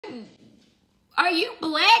are you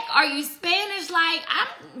black? Are you Spanish? Like, I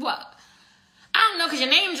don't know, because your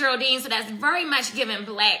name's Geraldine, so that's very much given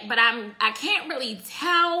black, but I can't really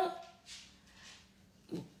tell.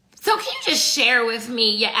 So can you just share with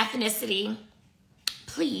me your ethnicity,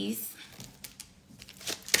 please?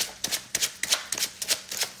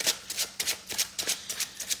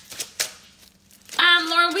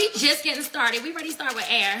 Lauren, we just getting started. We already start with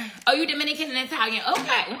air. Oh, you Dominican and Italian.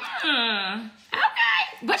 Okay. Okay.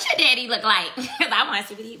 What's your daddy look like? Because I want to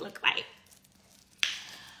see what he look like.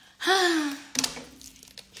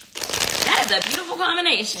 That is a beautiful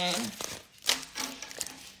combination.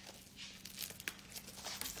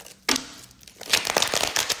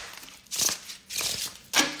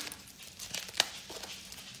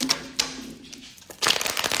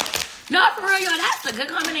 No, for real, y'all, that's a good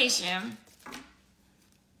combination.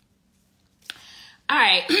 All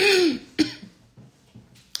right.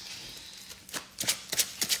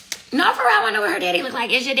 No, for real, I want to know what her daddy look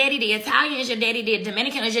like. Is your daddy the Italian? Is your daddy the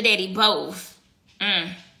Dominican? Or is your daddy both?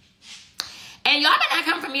 And y'all better not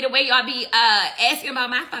come for me the way y'all be asking about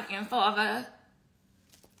my fucking father.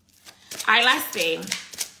 All right, let's see.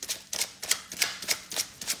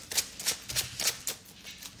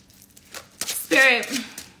 Spirit,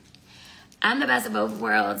 I'm the best of both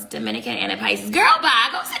worlds, Dominican and a Pisces. Girl, bye.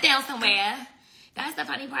 Go sit down somewhere. That's the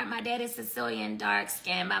funny part. My dad is Sicilian, dark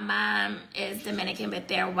skin. My mom is Dominican, but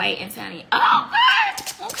they're white and sunny. Oh, God.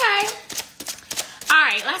 Okay. All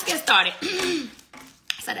right, let's get started. I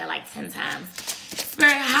said that like 10 times.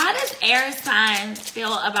 Spirit, how does air signs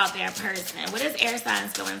feel about their person? What is air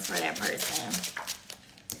signs feelings for their person?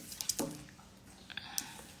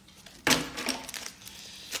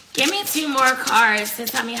 Give me 2 more cards to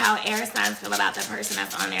tell me how air signs feel about the person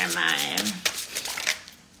that's on their mind.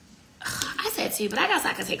 I said 2, but I guess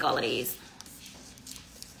I could take all of these.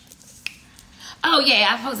 Oh, yeah,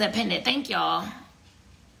 I posted a pendant. Thank y'all.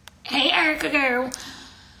 Hey, Erica girl.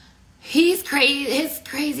 He's crazy. His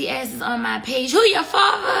crazy ass is on my page. Who your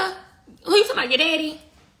father? Who you talking about, your daddy?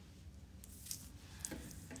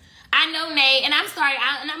 I know, Nate, and I'm sorry,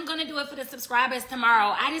 and I'm going to do it for the subscribers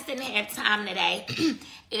tomorrow. I just didn't have time today.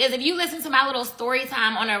 Because if you listen to my little story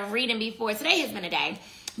time on a reading before, today has been a day.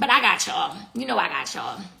 But I got y'all. You know I got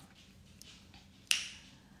y'all.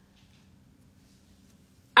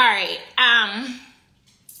 All right.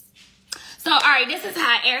 So, all right, this is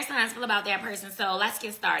how air signs feel about that person. So, let's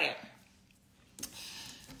get started.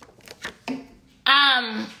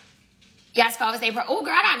 Yes, Father's Day. Oh,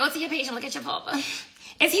 girl, I gotta go to your page and look at your father.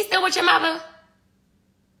 Is he still with your mother?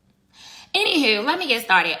 Anywho, let me get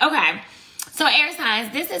started. Okay. So, air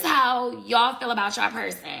signs, this is how y'all feel about your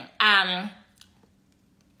person.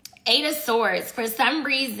 8 of Swords. For some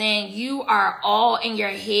reason, you are all in your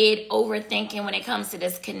head overthinking when it comes to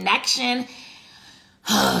this connection.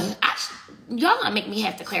 Y'all gonna make me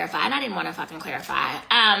have to clarify, and I didn't want to fucking clarify.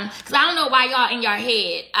 Because I don't know why y'all in your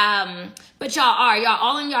head. But y'all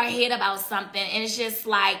all in your head about something, and it's just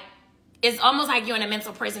like, it's almost like you're in a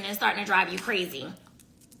mental prison and starting to drive you crazy.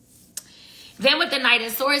 Then with the Knight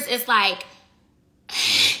of Swords, it's like,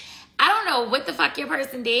 I don't know what the fuck your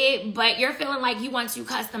person did, but you're feeling like you want to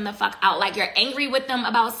cuss them the fuck out. Like you're angry with them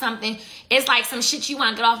about something. It's like some shit you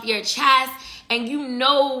want to get off your chest. And you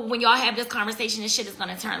know when y'all have this conversation, this shit is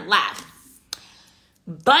going to turn left.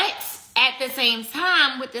 But at the same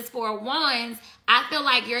time, with this 4 of Wands, I feel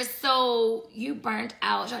like you burnt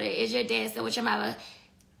out. Is your dad still with your mother?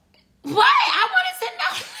 What? I wanted to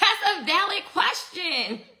know. That's a valid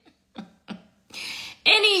question.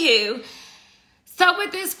 Anywho, so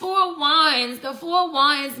with this 4 of Wands, the 4 of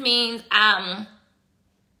Wands means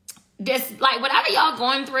this, like, whatever y'all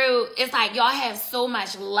going through, it's like y'all have so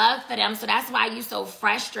much love for them. So that's why you so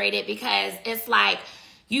frustrated, because it's like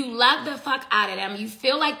you love the fuck out of them. You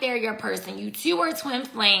feel like they're your person. You 2 are twin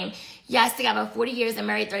flame. Yes, together 40 years and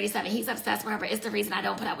married 37. He's obsessed with her, but it's the reason I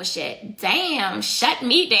don't put up with shit. Damn, shut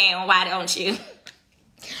me down. Why don't you?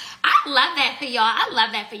 I love that for y'all. I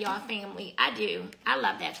love that for y'all family. I do. I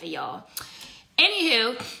love that for y'all.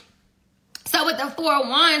 Anywho, so with the 4 of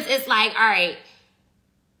Wands, it's like, all right,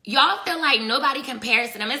 y'all feel like nobody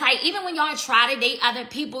compares to them. It's like even when y'all try to date other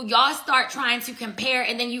people, y'all start trying to compare,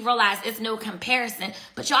 and then you realize it's no comparison.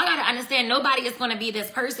 But y'all got to understand, nobody is going to be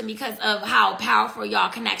this person because of how powerful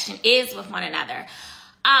y'all connection is with one another.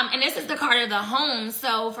 And this is the card of the home.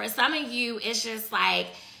 So for some of you, it's just like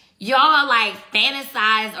y'all like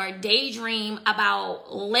fantasize or daydream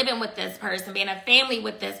about living with this person, being a family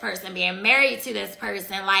with this person, being married to this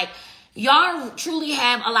person. Like, y'all truly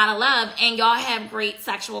have a lot of love, and y'all have great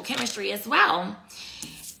sexual chemistry as well.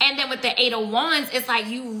 And then with the 8 of Wands, it's like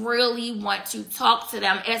you really want to talk to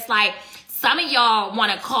them. It's like Some of y'all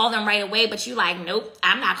want to call them right away, but you like, nope,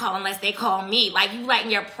 I'm not calling unless they call me. Like, you letting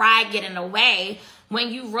your pride get in the way when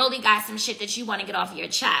you really got some shit that you want to get off your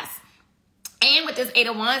chest. And with this 8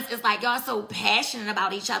 of Wands, it's like y'all so passionate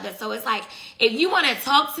about each other. So it's like, if you want to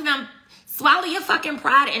talk to them, swallow your fucking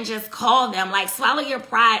pride and just call them. Like, swallow your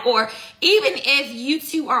pride. Or even if you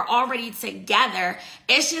two are already together,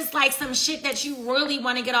 it's just like some shit that you really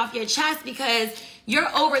want to get off your chest because you're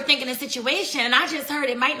overthinking the situation. And I just heard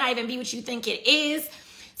it might not even be what you think it is.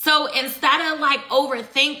 So instead of like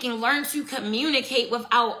overthinking, learn to communicate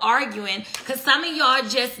without arguing. Because some of y'all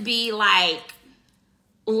just be like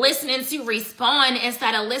listening to respond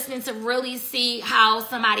instead of listening to really see how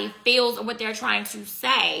somebody feels or what they're trying to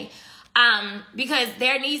say. Because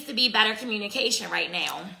there needs to be better communication right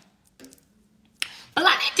now. But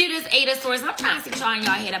let me do this 8 of Swords. I'm trying to see what y'all in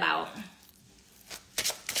y'all head about.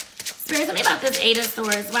 Spirit, tell me about this 8 of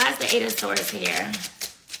Swords. Why is the 8 of Swords here?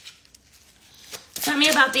 Tell me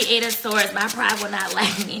about the 8 of Swords. My pride will not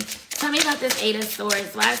let me. Tell me about this 8 of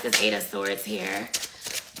Swords. Why is this 8 of Swords here?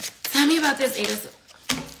 Tell me about this 8 of Swords.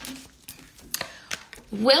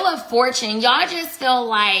 Wheel of Fortune. Y'all just feel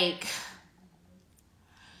like,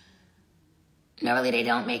 no, really, they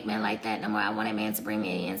don't make men like that no more. I want a man to bring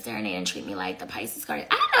me in, serenade, and treat me like the Pisces card.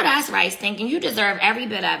 I know that's right, thinking. You deserve every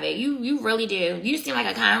bit of it. You really do. You seem like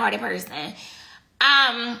a kind-hearted person.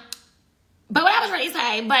 But what I was ready to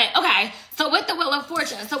say, but okay. So with the Wheel of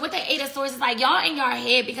Fortune, so with the 8 of Swords, it's like y'all in your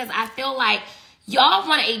head because I feel like y'all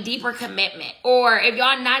want a deeper commitment. Or if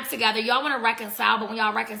y'all not together, y'all want to reconcile. But when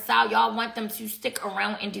y'all reconcile, y'all want them to stick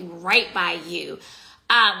around and do right by you.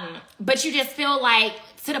 But you just feel like,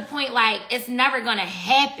 to the point like it's never gonna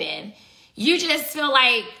happen. You just feel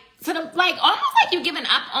like, almost like you giving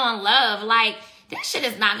up on love. Like, that shit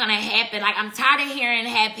is not gonna happen. Like, I'm tired of hearing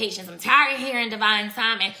have patience. I'm tired of hearing divine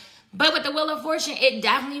timing. But with the Wheel of Fortune, it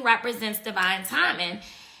definitely represents divine timing.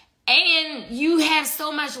 And you have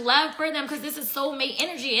so much love for them because this is soulmate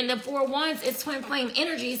energy. And the 4 Wands is twin flame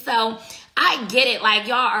energy. So I get it. Like,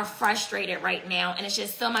 y'all are frustrated right now. And it's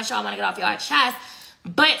just so much y'all want to get off your chest.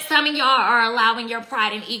 But some of y'all are allowing your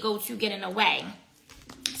pride and ego to get in the way.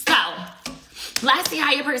 So let's see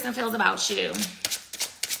how your person feels about you.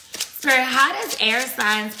 Spirit, how does air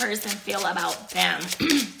signs person feel about them?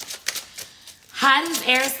 How does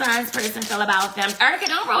air signs person feel about them? Erica,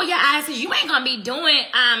 don't roll your eyes because you ain't gonna be doing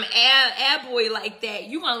air boy like that.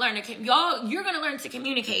 You're gonna learn to you're gonna learn to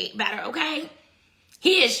communicate better, okay?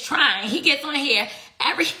 He is trying. He gets on here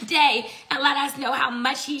every day and let us know how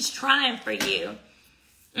much he's trying for you.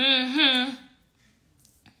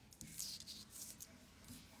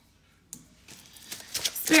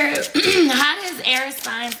 Spirit, how does air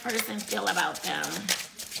signs person feel about them?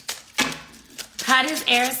 How does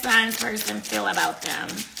air signs person feel about them?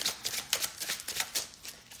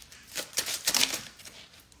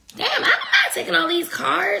 Damn, I'm not taking all these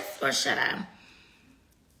cards. Or should I?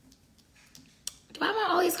 Do I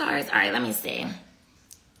want all these cards? All right, let me see.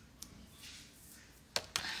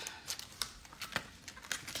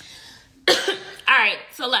 All right,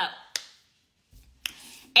 so look.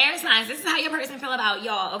 Air signs, this is how your person feel about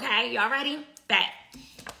y'all, okay? Y'all ready? Bet.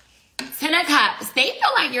 10 of Cups, they feel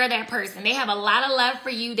like you're that person. They have a lot of love for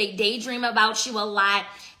you. They daydream about you a lot.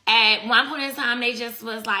 At one point in time, they just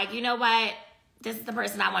was like, you know what? This is the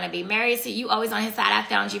person I want to be married to. You always on his side. I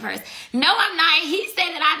found you first. No, I'm not. He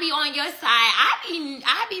said that I be on your side.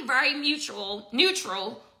 I be very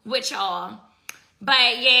neutral with y'all.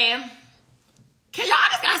 But yeah, because y'all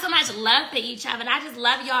just got so much love for each other. And I just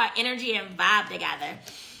love y'all energy and vibe together.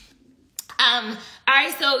 All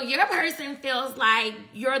right, so your person feels like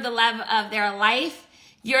you're the love of their life.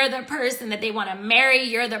 You're the person that they want to marry.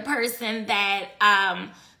 You're the person that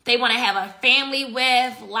they want to have a family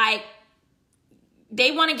with. Like,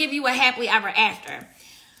 they want to give you a happily ever after.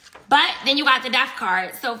 But then you got the Death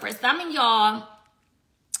card. So for some of y'all,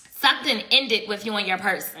 something ended with you and your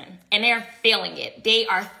person. And they're feeling it. They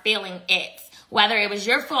are feeling it. Whether it was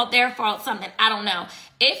your fault, their fault, something, I don't know.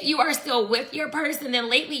 If you are still with your person, then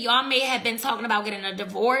lately y'all may have been talking about getting a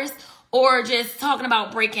divorce or just talking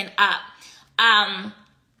about breaking up.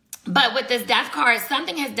 But with this Death card,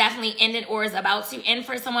 something has definitely ended or is about to end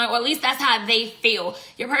for someone, or at least that's how they feel.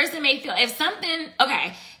 Your person may feel,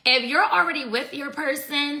 if you're already with your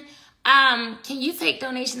person, can you take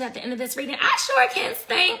donations at the end of this reading? I sure can,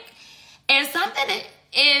 Stink.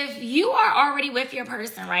 If you are already with your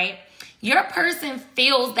person, right? Your person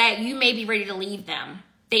feels that you may be ready to leave them.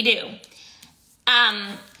 They do.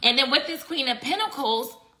 And then with this Queen of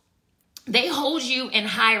Pentacles, they hold you in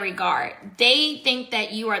high regard. They think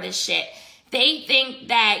that you are the shit. They think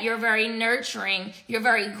that you're very nurturing. You're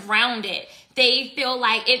very grounded. They feel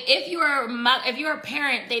like if you're a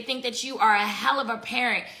parent, they think that you are a hell of a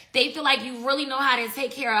parent. They feel like you really know how to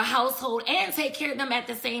take care of a household and take care of them at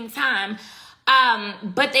the same time.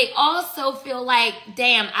 But they also feel like,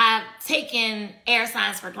 damn, I've taken air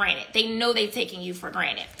signs for granted. They know they've taken you for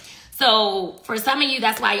granted. So for some of you,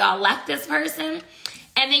 that's why y'all left this person.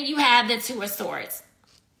 And then you have the Two of Swords.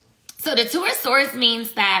 So the Two of Swords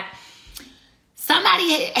means that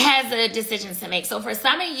somebody has a decision to make. So for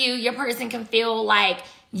some of you, your person can feel like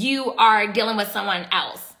you are dealing with someone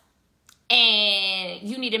else and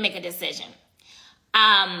you need to make a decision.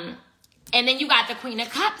 And then you got the Queen of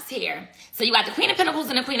Cups here. So you got the Queen of Pentacles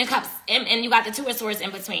and the Queen of Cups, and you got the Two of Swords in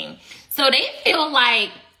between. So they feel like,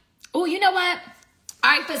 oh, you know what?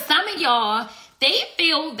 All right, for some of y'all, they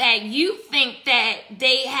feel that you think that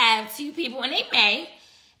they have two people, and they may,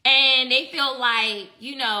 and they feel like,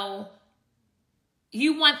 you know,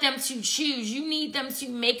 you want them to choose. You need them to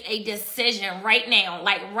make a decision right now,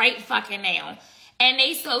 like right fucking now. And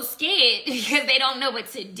they so scared because they don't know what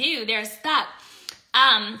to do. They're stuck.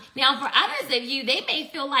 Now for others of you, they may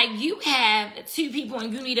feel like you have two people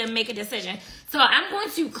and you need to make a decision. So I'm going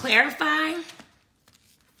to clarify.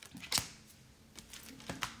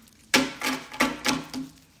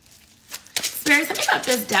 Spirit, tell me about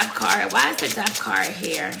this Death card. Why is the Death card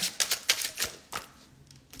here?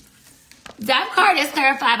 Death card is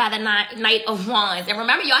clarified by the Knight of Wands. And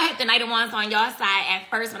remember, y'all had the Knight of Wands on y'all side at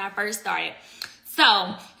first when I first started.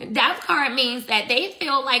 So, Death card means that they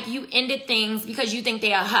feel like you ended things because you think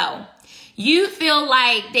they're a hoe. You feel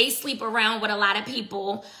like they sleep around with a lot of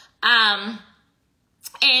people. And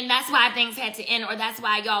that's why things had to end, or that's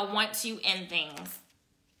why y'all want to end things.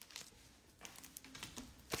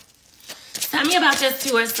 Tell me about this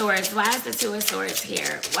Two of Swords. Why is the Two of Swords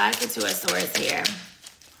here? Why is the Two of Swords here?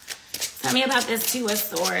 Tell me about this Two of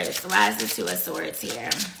Swords. Why is the Two of Swords here?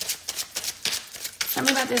 Tell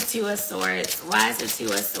me about this Two of Swords. Why is the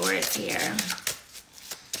Two of Swords here?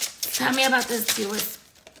 Tell me about this Two of...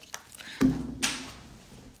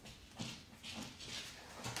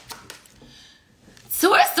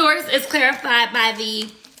 Two of Swords is clarified by the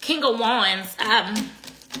King of Wands.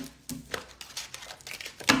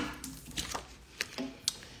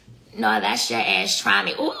 No, that's your ass trying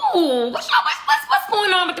me. Ooh, what's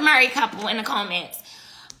going on with the married couple in the comments?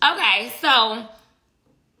 Okay, so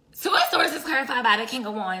Two of Swords is clarified by the King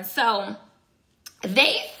of Wands. So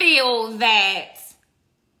they feel that,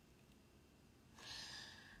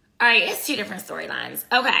 all right, it's two different storylines.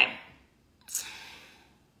 Okay.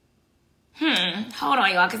 Hold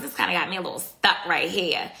on, y'all, because this kind of got me a little stuck right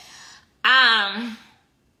here.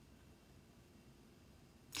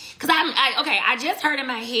 Because I just heard in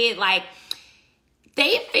my head, like,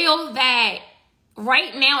 they feel that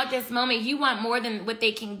right now at this moment, you want more than what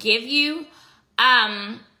they can give you.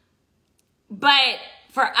 But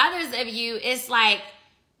for others of you, it's like,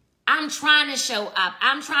 I'm trying to show up.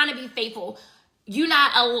 I'm trying to be faithful. You're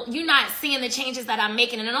not seeing the changes that I'm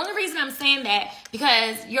making. And the only reason I'm saying that,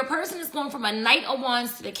 because your person is going from a Knight of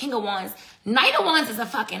Wands to the King of Wands. Knight of Wands is a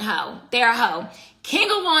fucking hoe. They're a hoe.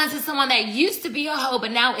 King of Wands is someone that used to be a hoe,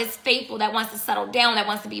 but now is faithful, that wants to settle down, that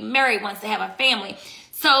wants to be married, wants to have a family.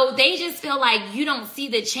 So they just feel like you don't see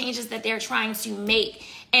the changes that they're trying to make.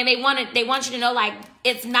 And they want you to know, like,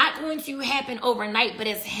 it's not going to happen overnight, but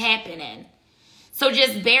it's happening. So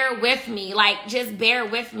just bear with me. Like, just bear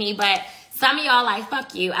with me. But some of y'all like,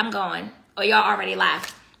 fuck you, I'm going. Or y'all already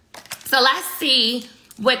left. So let's see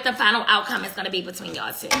what the final outcome is going to be between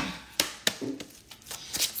y'all two.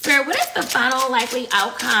 Spirit, what is the final likely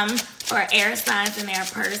outcome for air signs and their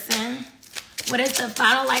person? What is the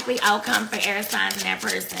final likely outcome for air signs and their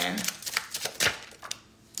person?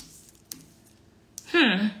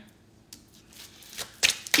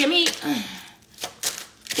 Give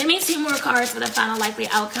me two more cards for the final likely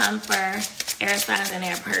outcome for air signs and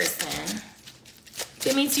their person.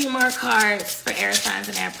 Give me two more cards for air signs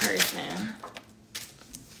and their person.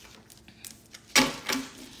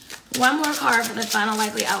 One more card for the final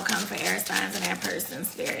likely outcome for air signs and their person,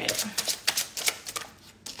 Spirit.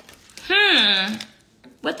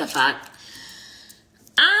 What the fuck?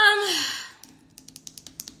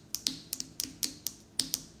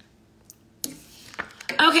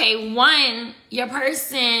 Okay, one, your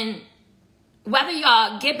person, whether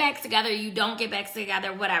y'all get back together, you don't get back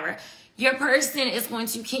together, whatever, your person is going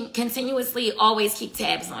to continuously always keep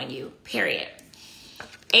tabs on you, period.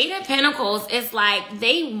 Eight of Pentacles is like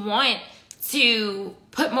they want to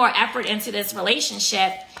put more effort into this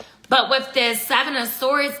relationship. But with this Seven of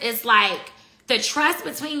Swords, it's like the trust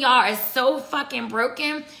between y'all is so fucking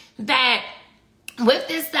broken that with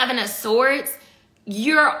this Seven of Swords,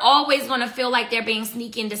 you're always going to feel like they're being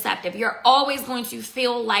sneaky and deceptive. You're always going to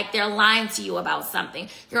feel like they're lying to you about something.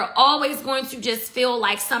 You're always going to just feel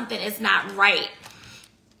like something is not right.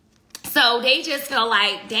 So they just feel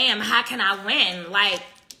like, damn, how can I win? Like,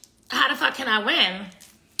 how the fuck can I win?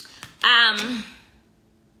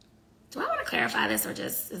 Do I want to clarify this or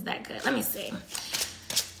just, is that good? Let me see.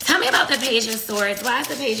 Tell me about the Page of Swords. Why is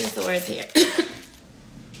the Page of Swords here?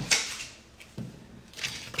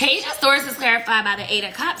 Page of Swords is clarified by the Eight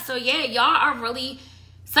of Cups. So yeah, y'all are really,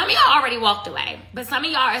 some of y'all already walked away, but some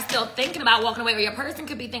of y'all are still thinking about walking away, or your person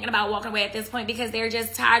could be thinking about walking away at this point because they're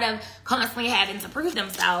just tired of constantly having to prove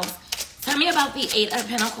themselves. Tell me about the Eight of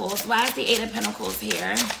Pentacles. Why is the Eight of Pentacles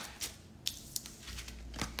here?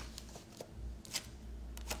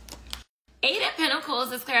 Eight of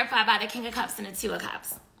Pentacles is clarified by the King of Cups and the Two of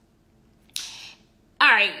Cups. All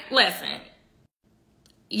right, listen.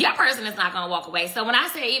 Your person is not going to walk away. So when I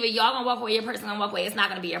say either y'all going to walk away, your person going to walk away, it's not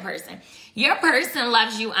going to be your person. Your person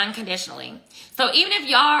loves you unconditionally. So even if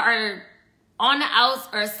y'all are on the outs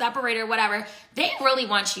or separated or whatever, they really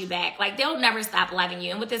want you back. Like, they'll never stop loving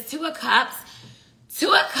you. And with this Two of Cups,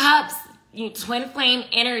 you twin flame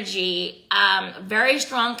energy, very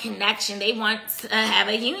strong connection. They want to have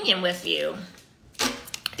a union with you.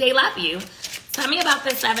 They love you. Tell me about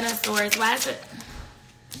the Seven of Swords. Why is it?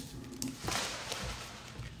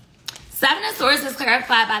 Seven of Swords is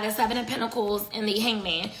clarified by the Seven of Pentacles and the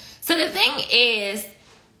Hangman. So the thing is,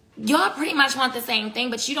 y'all pretty much want the same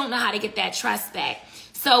thing, but you don't know how to get that trust back.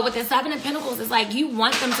 So with the Seven of Pentacles, it's like you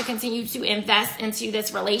want them to continue to invest into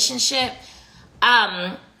this relationship.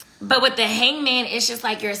 But with the Hangman, it's just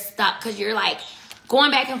like you're stuck because you're like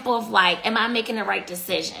going back and forth like, am I making the right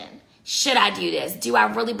decision? Should I do this? Do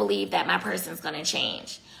I really believe that my person's going to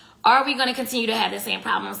change? Are we going to continue to have the same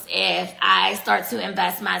problems if I start to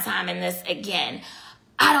invest my time in this again?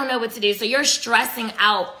 I don't know what to do. So you're stressing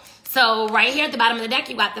out. So right here at the bottom of the deck,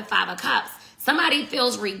 you got the Five of Cups. Somebody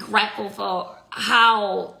feels regretful for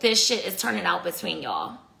how this shit is turning out between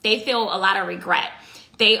y'all. They feel a lot of regret.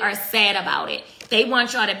 They are sad about it. They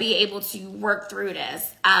want y'all to be able to work through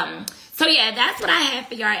this. So yeah, that's what I have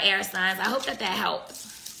for your air signs. I hope that helps.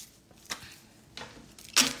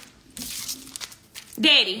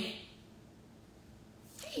 Daddy.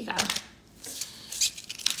 There you go.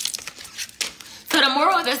 So the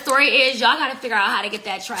moral of the story is y'all got to figure out how to get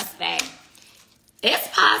that trust back. It's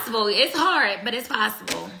possible. It's hard, but it's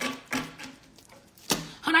possible.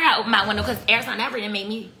 Hold on, I got to open my window because air sign that really made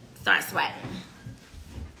me start sweating.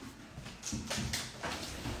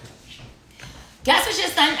 Guess what your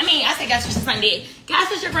son, guess what your son did. Guess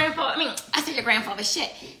what your grandfather, your grandfather,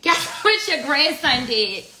 shit. Guess what your grandson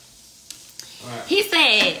did. Right. He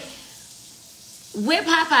said, where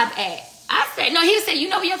Pop-Pop at? I said, no, he said, you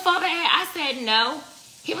know where your father at? I said, no.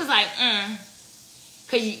 He was like,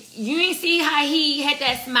 Because you didn't see how he had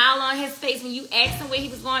that smile on his face when you asked him where he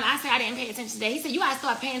was going. I said, I didn't pay attention to that. He said, you got to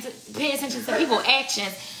start paying attention to people's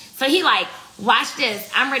actions. So he like, watch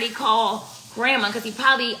this. I'm ready to call grandma because he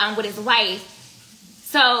probably with his wife.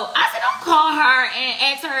 So I said, don't call her and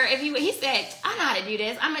ask her if he said, I know how to do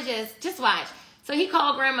this. I'm going to just watch. So he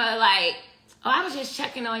called grandma like, oh, I was just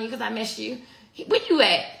checking on you because I missed you. Where you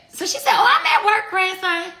at? So she said, oh, I'm at work,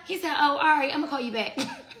 grandson. He said, oh, all right, I'm going to call you back.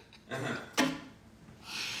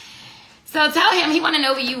 So tell him he want to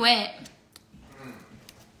know where you went.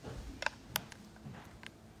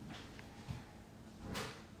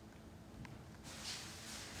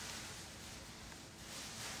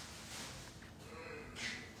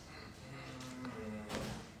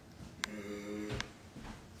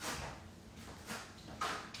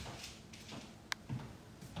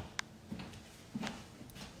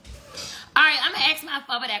 All right, I'm going to ask my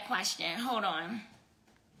father that question. Hold on.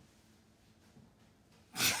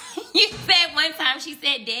 You said one time she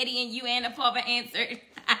said daddy and you and the father answered.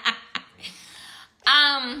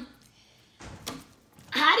 How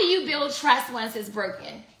do you build trust once it's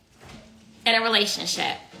broken in a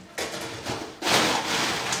relationship?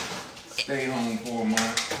 Stay home for a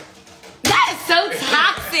month. That is so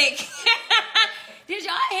toxic. Did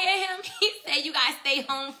y'all hear him? He said you guys stay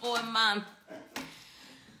home for a month.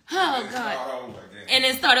 Oh God. And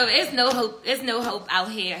then start over. It's no hope. It's no hope out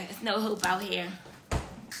here. It's no hope out here.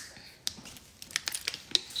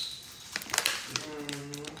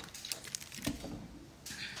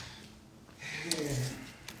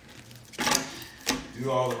 Do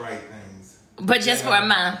all the right things. But just for a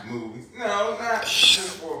month. Movies. No, not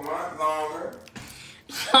just for a month. Longer.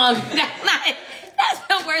 That's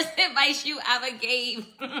the worst advice you ever gave.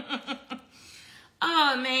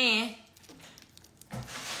 Oh man.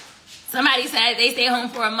 Somebody said they stay home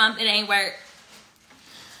for a month, it ain't work.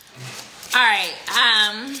 All right.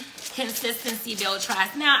 Consistency builds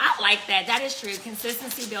trust. Now, I like that. That is true.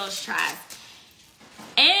 Consistency builds trust.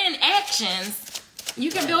 And actions. You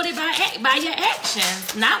can build it by your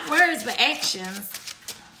actions. Not words, but actions.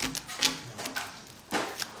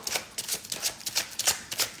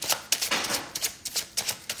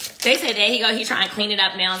 They said there he go. He's trying to clean it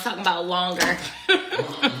up now. I'm talking about longer.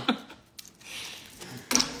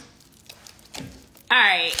 All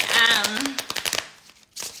right.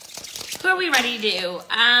 Who are we ready to do?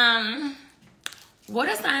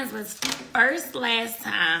 Water signs was first last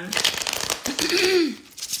time.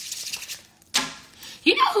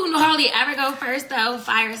 You know who hardly ever go first though?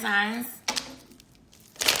 Fire signs.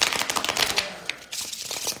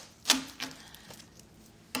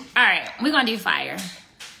 All right, we're gonna do fire.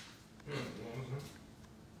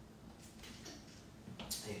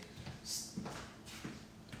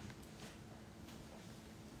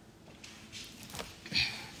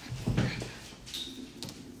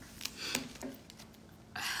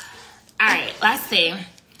 All right, let's see.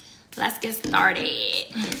 Let's get started.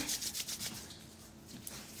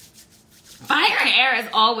 Fire and air is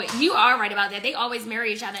always, you are right about that. They always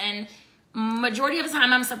marry each other. And majority of the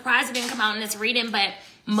time, I'm surprised it didn't come out in this reading, but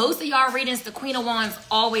most of y'all readings, the Queen of Wands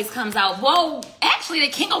always comes out. Whoa, actually the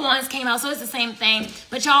King of Wands came out, so it's the same thing.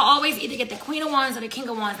 But y'all always either get the Queen of Wands or the King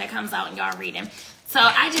of Wands that comes out in y'all reading. So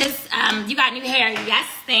I just, you got new hair, yes,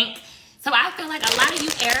 think. So I feel like a lot of you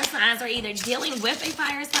air signs are either dealing with a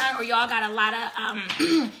fire sign or y'all got a lot of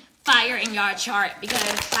fire in y'all chart, because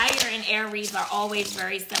fire and air reads are always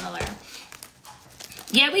very similar.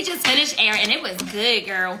 Yeah, we just finished air and it was good,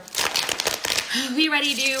 girl. We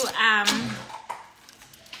ready to do, what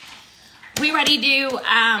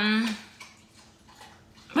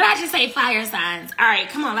did I just say? Fire signs. All right,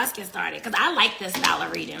 come on, let's get started, because I like this style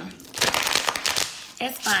of reading.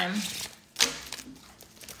 It's fun.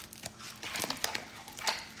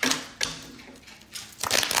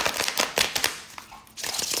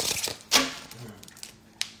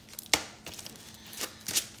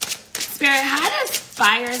 Spirit, how does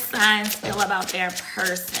fire signs feel about their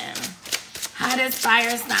person? How does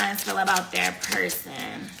fire signs feel about their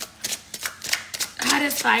person? How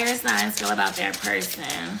does fire signs feel about their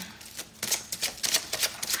person?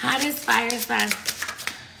 How does fire signs...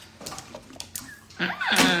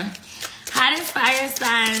 How does fire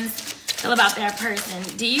signs feel about their person?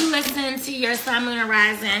 Do you listen to your sun, moon, and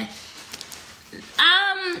rising?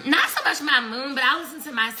 Not so much my moon, but I listen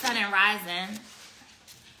to my sun and rising.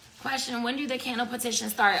 Question, when do the candle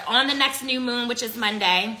petitions start? On the next new moon, which is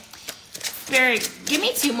Monday. Spirit, give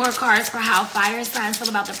me 2 more cards for how fire signs feel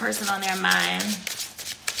about the person on their mind.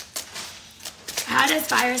 How does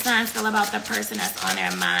fire signs feel about the person that's on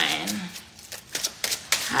their mind?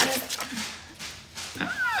 How does...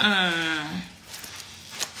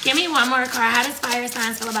 Give me 1 more card. How does fire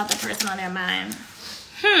signs feel about the person on their mind?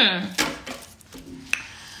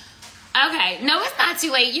 Okay, no, it's not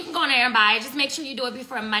too late. You can go in there and buy it. Just make sure you do it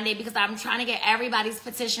before Monday, because I'm trying to get everybody's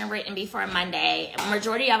petition written before Monday.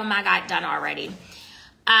 Majority of them I got done already.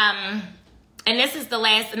 And this is the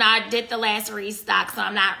last, and I did the last restock, so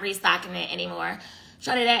I'm not restocking it anymore.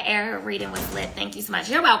 Shorty, that air reading was lit. Thank you so much.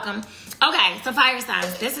 You're welcome. Okay, so fire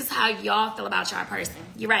signs. This is how y'all feel about your person.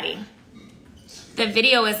 You ready? The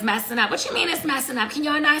video is messing up. What you mean it's messing up? Can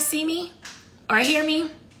y'all not see me or hear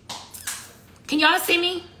me? Can y'all see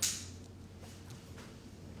me?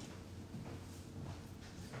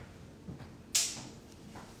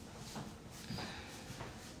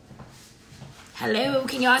 Hello,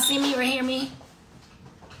 can y'all see me or hear me?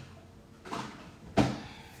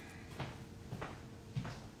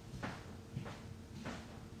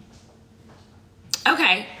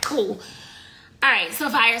 Okay, cool. All right, so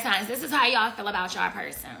fire signs, this is how y'all feel about y'all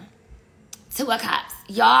person. 2 of Cups.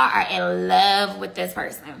 Y'all are in love with this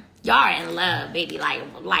person. Y'all are in love, baby. Like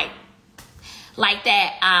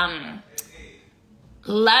that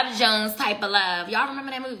Love Jones type of love. Y'all remember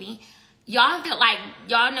that movie? Y'all feel like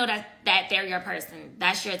y'all know that they're your person.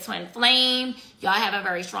 That's your twin flame. Y'all have a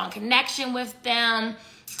very strong connection with them.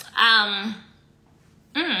 I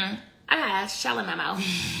got a shell in my mouth.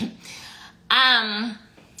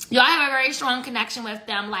 Y'all have a very strong connection with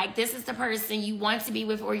them. Like, this is the person you want to be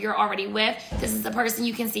with or you're already with. This is the person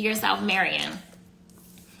you can see yourself marrying.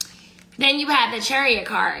 Then you have the Chariot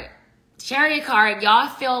card. Chariot card, y'all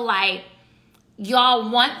feel like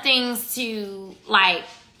y'all want things to, like,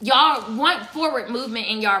 y'all want forward movement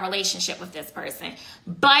in your relationship with this person,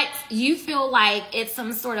 but you feel like it's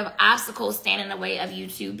some sort of obstacle standing in the way of you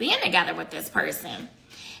two being together with this person.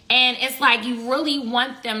 And it's like you really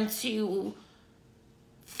want them to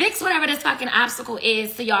fix whatever this fucking obstacle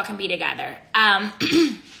is so y'all can be together.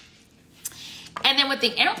 And then with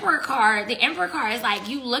the Emperor card is like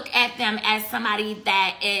you look at them as somebody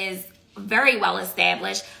that is very well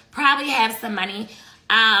established, probably have some money.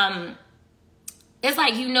 It's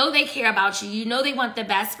like, you know, they care about you. You know, they want the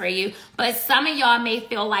best for you. But some of y'all may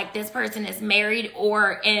feel like this person is married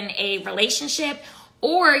or in a relationship,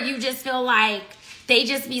 or you just feel like they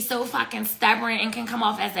just be so fucking stubborn and can come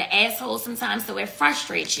off as an asshole sometimes, so it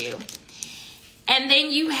frustrates you. And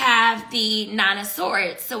then you have the Nine of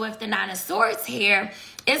Swords. So if the Nine of Swords here,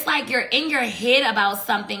 it's like you're in your head about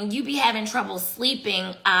something. You be having trouble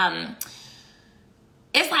sleeping.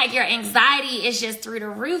 It's like your anxiety is just through the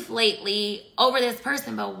roof lately over this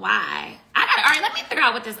person, but why? All right, let me figure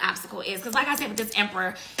out what this obstacle is. Because like I said, with this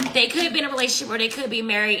Emperor, they could have been in a relationship or they could be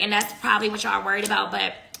married, and that's probably what y'all are worried about,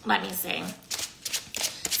 but let me see.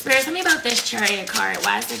 Spirit, tell me about this Chariot card.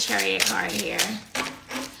 Why is the Chariot card here?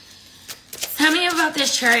 Tell me about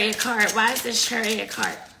this Chariot card. Why is this Chariot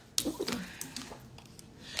card? Ooh.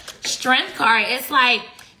 Strength card. It's like,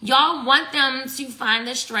 y'all want them to find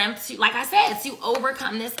the strength to, like I said, to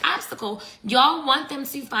overcome this obstacle. Y'all want them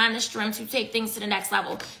to find the strength to take things to the next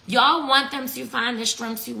level. Y'all want them to find the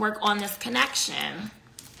strength to work on this connection.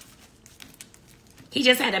 He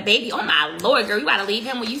just had a baby. Oh my Lord, girl, you gotta leave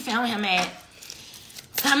him where you found him at.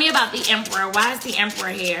 Tell me about the Emperor. Why is the Emperor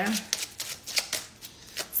here?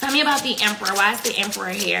 Tell me about the Emperor. Why is the Emperor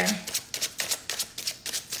here?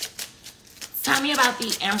 Tell me about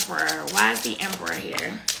the Emperor. Why is the Emperor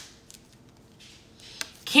here?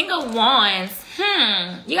 King of Wands.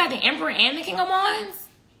 You got the Emperor and the King of Wands?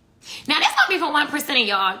 Now, this gonna be for 1% of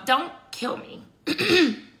y'all. Don't kill me.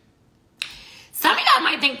 Some of y'all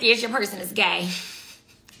might think this your person is gay.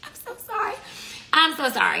 I'm so sorry. I'm so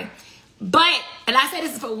sorry. But, and I said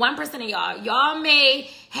this is for 1% of y'all. Y'all may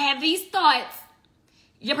have these thoughts.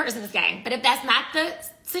 Your person is gay. But if that's not the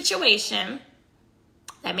situation,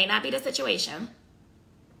 that may not be the situation.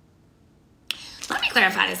 Let me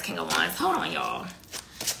clarify this King of Wands. Hold on, y'all.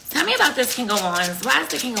 Tell me about this King of Wands. Why is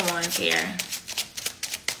the King of Wands here?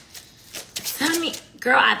 Tell me.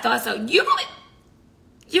 Girl, I thought so. You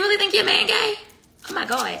really think your man gay? Oh, my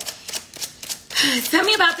God. Tell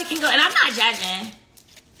me about the King of... And I'm not judging.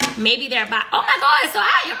 Maybe they're about... Oh, my God. So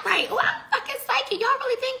I am right. Oh, I'm fucking psychic. Y'all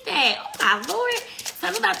really think that? Oh, my Lord.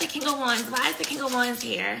 Tell me about the King of Wands. Why is the King of Wands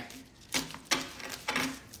here?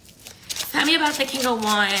 Tell me about the King of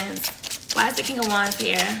Wands. Why is the King of Wands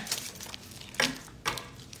here?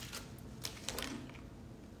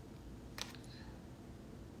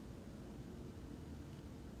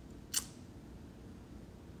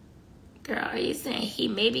 Girl, are you saying he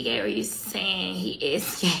may be gay or are you saying he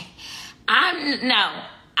is gay? I'm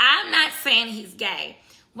not saying he's gay.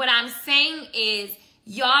 What I'm saying is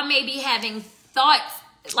y'all may be having thoughts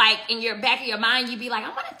like in your back of your mind. You'd be like, I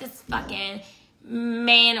wonder if this fucking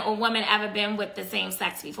man or woman ever been with the same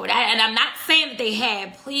sex before. And I'm not saying that they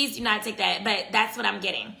have. Please do not take that. But that's what I'm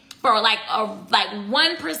getting. For like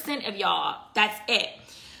 1% of y'all. That's it.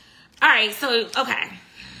 All right. So, okay.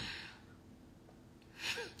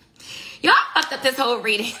 Y'all fucked up this whole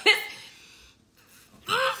reading.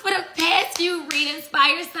 For the past few readings,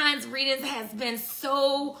 fire signs readings has been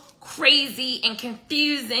so crazy and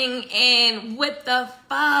confusing and what the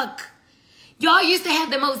fuck. Y'all used to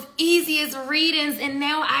have the most easiest readings and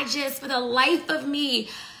now I just, for the life of me,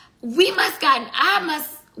 whatever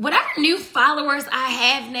new followers I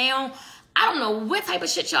have now, I don't know what type of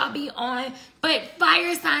shit y'all be on, but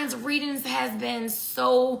fire signs readings has been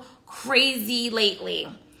so crazy lately.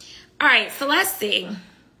 All right, so let's see.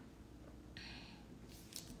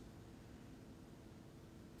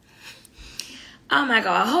 Oh my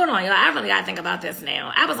God, hold on, y'all. I really gotta think about this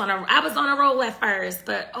now. I was on a roll at first,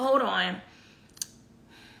 but hold on.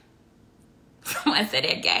 Someone said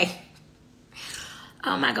they're gay.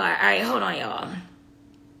 Oh my God. All right, hold on, y'all.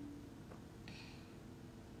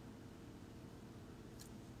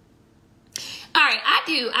 All right,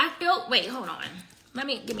 wait, hold on.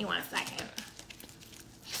 Give me 1 second.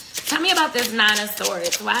 Tell me about this Nine of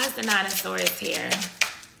Swords. Why is the Nine of Swords here?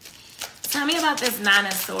 Tell me about this Nine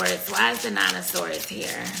of Swords. Why is the Nine of Swords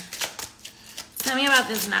here? Tell me about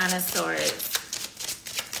this Nine of Swords.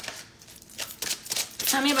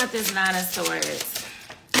 Tell me about this Nine of Swords.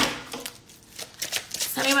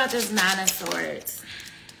 Tell me about this Nine of Swords.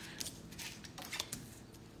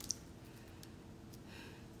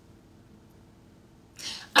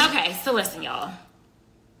 Okay, so listen, y'all.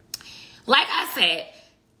 Like I said,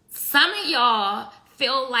 some of y'all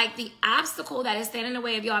feel like the obstacle that is standing in the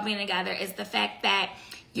way of y'all being together is the fact that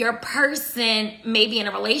your person may be in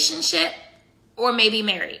a relationship or may be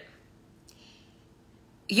married.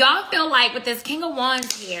 Y'all feel like with this King of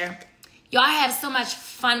Wands here, Y'all have so much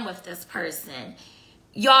fun with this person.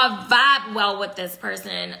 Y'all vibe well with this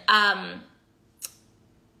person.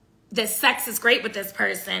 The sex is great with this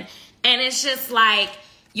person. And it's just like,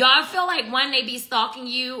 y'all feel like one, they be stalking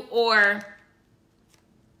you, or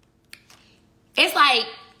it's like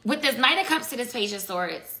with this Knight of Cups to this Page of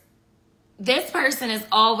Swords, this person is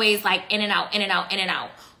always like in and out, in and out, in and out.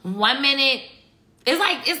 1 minute,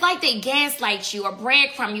 it's like they gaslight you or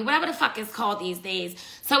brag from you, whatever the fuck it's called these days.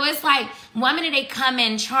 So it's like 1 minute they come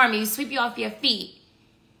in, charm you, sweep you off your feet,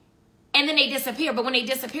 and then they disappear. But when they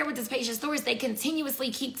disappear with this Page of Swords, they continuously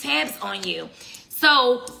keep tabs on you.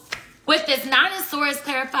 So with this Nine of Swords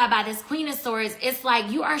clarified by this Queen of Swords, it's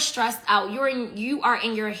like you are stressed out. You are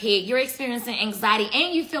in your head. You're experiencing anxiety,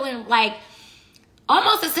 and you feeling like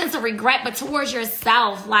almost a sense of regret, but towards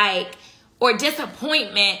yourself, like, or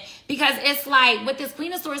disappointment, because it's like with this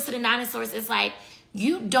Queen of Swords to the Nine of Swords, it's like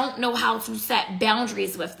you don't know how to set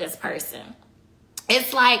boundaries with this person.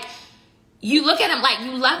 It's like you look at them like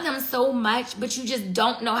you love them so much, but you just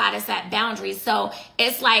don't know how to set boundaries. So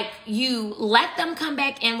it's like you let them come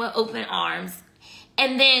back in with open arms,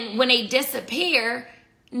 and then when they disappear,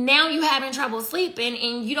 now you having trouble sleeping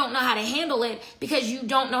and you don't know how to handle it because you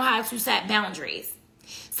don't know how to set boundaries.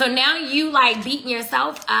 So now you like beating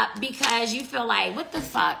yourself up because you feel like, what the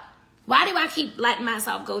fuck? Why do I keep letting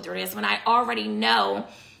myself go through this when I already know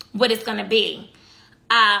what it's going to be?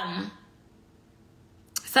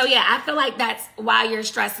 So yeah, I feel like that's why you're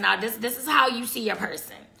stressing out. This is how you see your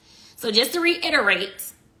person. So just to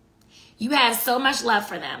reiterate, you have so much love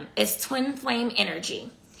for them. It's twin flame energy.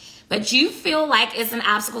 But you feel like it's an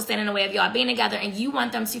obstacle standing in the way of y'all being together, and you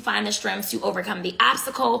want them to find the strength to overcome the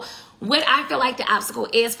obstacle. What I feel like the obstacle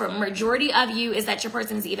is for majority of you is that your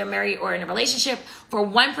person is either married or in a relationship. For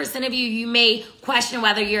 1% of you, you may question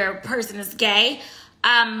whether your person is gay.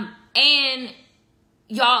 And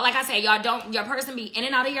y'all, like I said, your person be in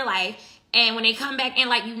and out of your life. And when they come back in,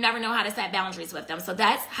 like, you never know how to set boundaries with them. So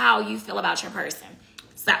that's how you feel about your person.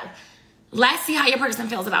 So let's see how your person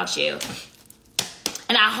feels about you.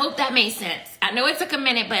 And I hope that made sense. I know it took a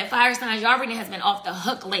minute, but fire signs, y'all reading has been off the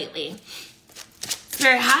hook lately.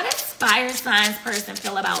 Spirit, how does fire signs person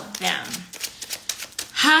feel about them?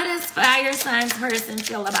 How does fire signs person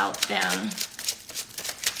feel about them?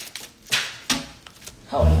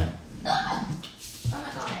 Hold on. Oh my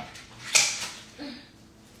God.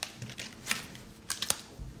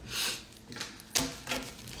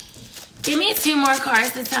 Give me 2 more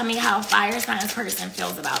cards to tell me how fire signs person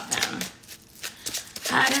feels about them.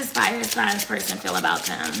 How does fire signs person feel about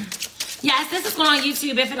them? Yes, this is going on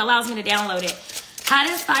YouTube if it allows me to download it. How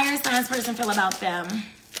does fire signs person feel about them?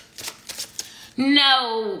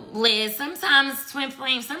 No, Liz. Sometimes some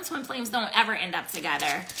twin flames don't ever end up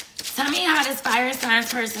together. Tell me how does fire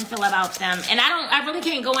signs person feel about them? And I really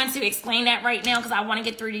can't go into explain that right now because I want to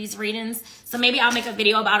get through these readings. So maybe I'll make a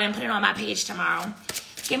video about it and put it on my page tomorrow.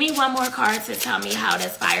 Give me 1 more card to tell me how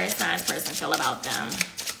does fire signs person feel about them.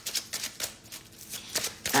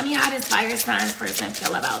 Tell me how does fire signs person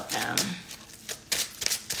feel about them.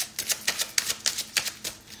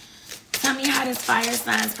 Tell me how does fire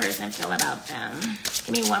signs person feel about them.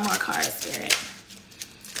 Give me 1 more card, Spirit.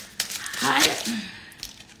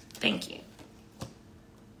 Thank you.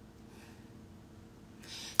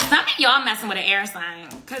 Some of y'all messing with an air sign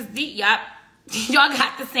because y'all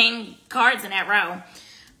got the same cards in that row.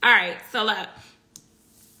 All right, so look.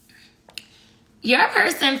 Your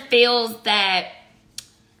person feels that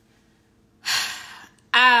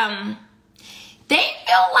they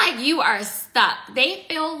feel like you are stuck. They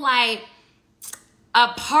feel like a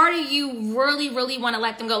part of you really, really want to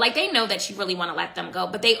let them go. Like, they know that you really want to let them go,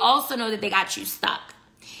 but they also know that they got you stuck.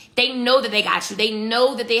 They know that they got you. They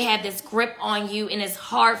know that they have this grip on you, and it's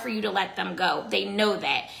hard for you to let them go. They know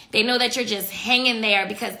that. They know that you're just hanging there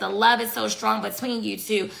because the love is so strong between you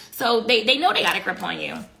two. So they know they got a grip on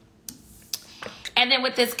you. And then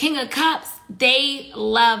with this King of Cups, they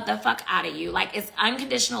love the fuck out of you. Like, it's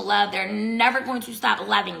unconditional love. They're never going to stop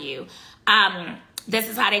loving you. This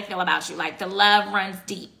is how they feel about you. Like, the love runs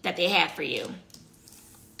deep that they have for you.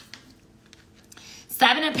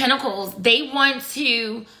 7 of Pentacles, they want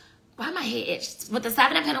to... Why my head itched? With the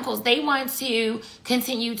 7 of Pentacles, they want to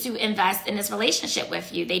continue to invest in this relationship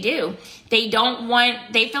with you. They do. They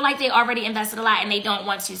feel like they already invested a lot and they don't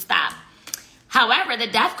want to stop. However, the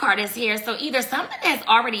Death card is here. So either something has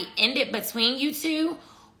already ended between you two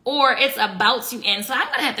or it's about to end. So I'm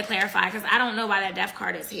going to have to clarify because I don't know why that Death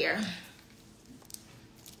card is here.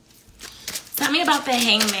 Tell me about the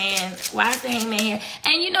Hangman. Why is the Hangman here?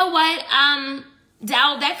 And you know what?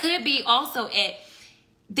 Dal, that could be also it.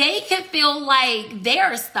 They could feel like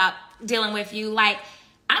they're stuck dealing with you. Like,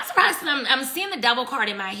 I'm surprised. I'm seeing the Devil card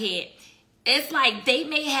in my head. It's like they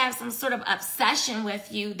may have some sort of obsession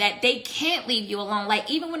with you that they can't leave you alone. Like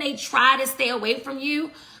even when they try to stay away from you,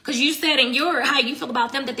 because you said in your how you feel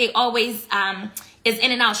about them that they always is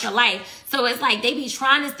in and out your life. So it's like they be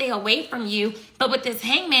trying to stay away from you, but with this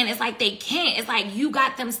Hangman, it's like they can't. It's like you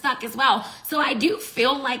got them stuck as well. So I do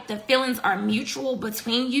feel like the feelings are mutual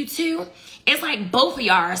between you two. It's like both of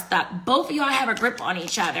y'all are stuck. Both of y'all have a grip on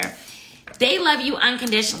each other. They love you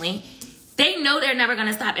unconditionally. They know they're never going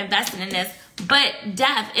to stop investing in this. But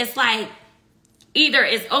death, it's like either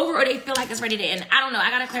it's over or they feel like it's ready to end. I don't know. I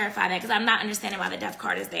got to clarify that because I'm not understanding why the Death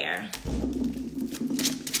card is there.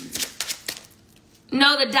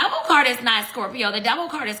 No, the Devil card is not Scorpio. The Devil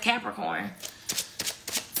card is Capricorn.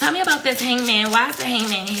 Tell me about this Hangman. Why is the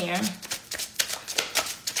Hangman here?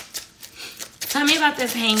 Tell me about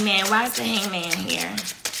this Hangman. Why is the Hangman here?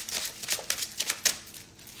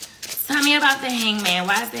 Tell me about the Hangman.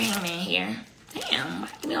 Why is the Hangman here? Damn, why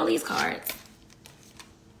give me all these cards?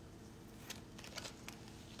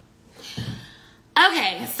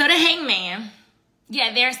 Okay, so the Hangman.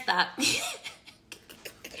 Yeah, they're stuck.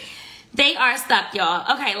 They are stuck,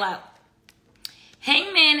 y'all. Okay, look.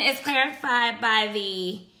 Hangman is clarified by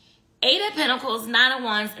the Eight of Pentacles, Nine of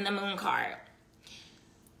Wands, and the Moon card.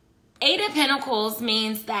 Eight of Pentacles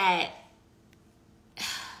means that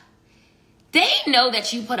they know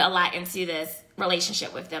that you put a lot into this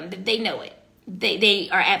relationship with them. They know it. They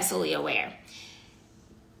are absolutely aware.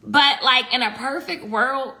 But like in a perfect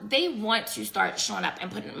world, they want to start showing up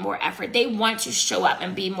and putting more effort. They want to show up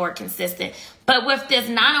and be more consistent. But with this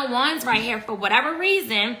Nine of Wands right here, for whatever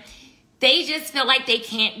reason, they just feel like they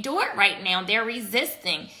can't do it right now. They're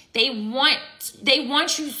resisting. They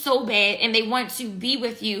want you so bad and they want to be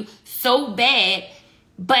with you so bad.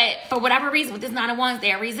 But for whatever reason, with this Nine of Wands,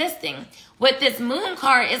 they're resisting. With this Moon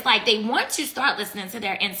card, it's like they want to start listening to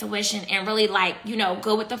their intuition and really like, you know,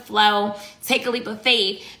 go with the flow, take a leap of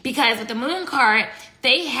faith. Because with the Moon card,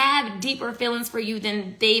 they have deeper feelings for you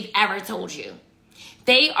than they've ever told you.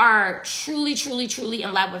 They are truly, truly, truly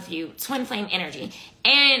in love with you. Twin flame energy.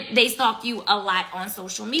 And they stalk you a lot on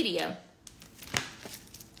social media.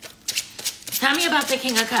 Tell me about the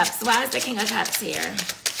King of Cups. Why is the King of Cups here?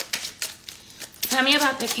 Tell me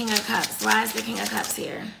about the King of Cups. Why is the King of Cups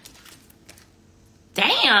here?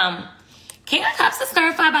 Damn. King of Cups is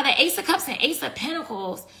clarified by the Ace of Cups and Ace of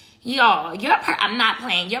Pentacles. Y'all, I'm not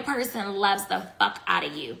playing. Your person loves the fuck out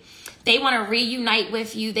of you. They want to reunite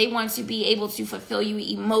with you. They want to be able to fulfill you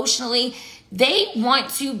emotionally. They want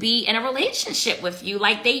to be in a relationship with you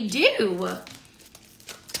like they do.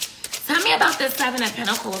 Tell me about the Seven of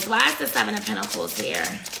Pentacles. Why is the Seven of Pentacles here?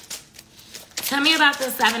 Tell me about the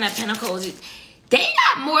Seven of Pentacles. They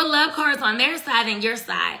got more love cards on their side than your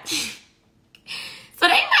side. So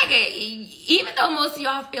they like it. Even though most of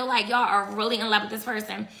y'all feel like y'all are really in love with this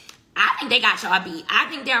person, I think they got y'all beat. I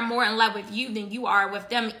think they're more in love with you than you are with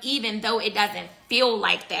them, even though it doesn't feel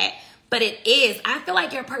like that. But it is. I feel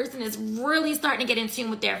like your person is really starting to get in tune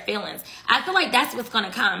with their feelings. I feel like that's what's going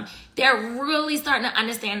to come. They're really starting to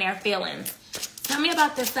understand their feelings. Tell me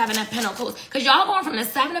about the Seven of Pentacles. Because y'all going from the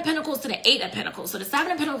Seven of Pentacles to the Eight of Pentacles. So the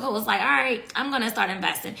Seven of Pentacles is like, all right, I'm going to start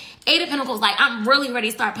investing. Eight of Pentacles like, I'm really ready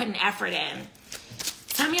to start putting effort in.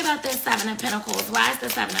 Tell me about this Seven of Pentacles. Why is the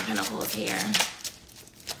Seven of Pentacles here?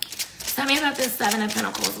 Tell me about this Seven of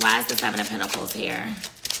Pentacles. Why is the Seven of Pentacles here?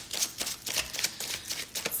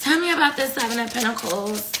 Tell me about this Seven of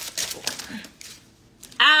Pentacles.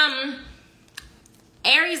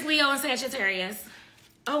 Aries, Leo, and Sagittarius.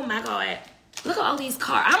 Oh my God. Look at all these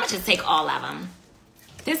cards. I'm going to just take all of them.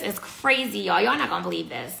 This is crazy, y'all. Y'all not going to believe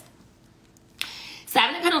this.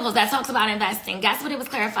 Seven of Pentacles, that talks about investing. Guess what it was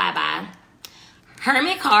clarified by?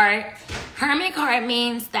 Hermit card. Hermit card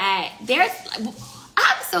means that there's...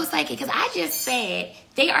 I'm so psychic because I just said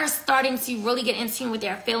they are starting to really get in tune with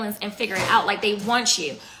their feelings and figure it out like they want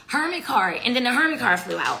you. Hermit card. And then the Hermit card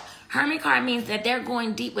flew out. Hermit card means that they're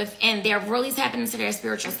going deep within. They're really tapping into their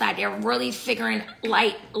spiritual side. They're really figuring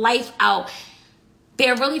life out.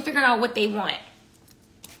 They're really figuring out what they want.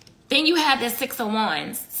 Then you have the Six of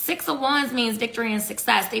Wands. Six of Wands means victory and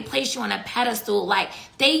success. They place you on a pedestal. Like,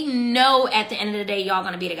 they know at the end of the day, y'all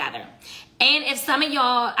going to be together. And if some of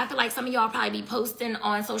y'all, I feel like some of y'all probably be posting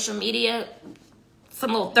on social media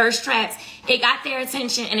some little thirst traps. It got their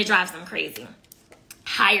attention and it drives them crazy.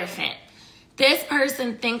 Hierophant. This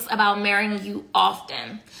person thinks about marrying you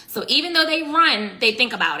often. So even though they run, they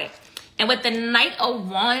think about it. And with the Knight of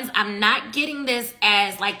Wands, I'm not getting this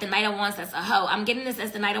as like the Knight of Wands that's a hoe. I'm getting this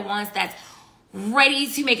as the Knight of Wands that's ready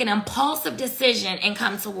to make an impulsive decision and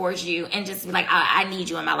come towards you and just be like, I need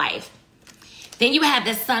you in my life. Then you have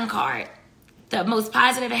the Sun card. the most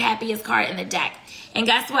positive and happiest card in the deck. And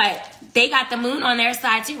guess what? They got the moon on their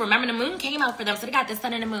side too. Remember, the moon came out for them, so they got the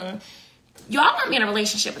sun and the moon. Y'all gonna be in a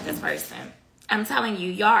relationship with this person. I'm telling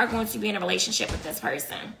you, y'all are going to be in a relationship with this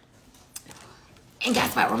person. And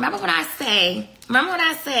guess what? Remember when I said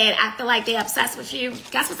I feel like they're obsessed with you?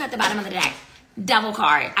 Guess what's at the bottom of the deck? Devil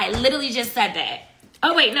card. I literally just said that.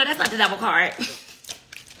 Oh wait, no, that's not the devil card.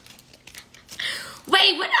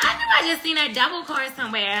 Wait, what? I knew I just seen that devil card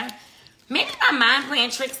somewhere. Maybe my mind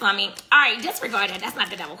playing tricks on me. All right, disregard that. That's not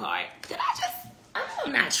the devil card.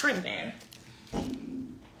 I'm not tripping.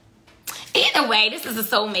 Either way, this is a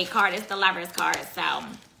soulmate card. It's the Lover's card. So,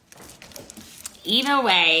 either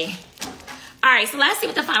way. All right, so let's see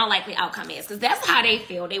what the final likely outcome is. Because that's how they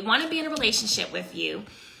feel. They want to be in a relationship with you.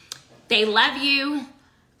 They love you.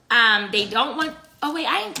 They don't want... Oh, wait,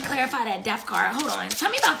 I didn't clarify that death card. Hold on. Tell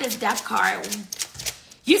me about this death card.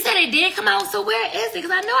 You said it did come out, so where is it?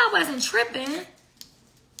 Because I know I wasn't tripping.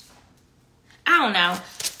 I don't know.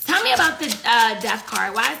 Tell me about the death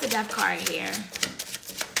card. Why is the death card here?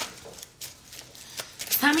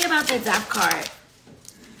 Tell me about the death card.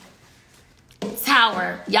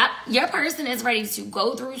 Tower. Yep. Your person is ready to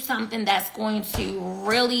go through something that's going to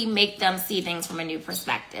really make them see things from a new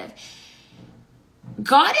perspective.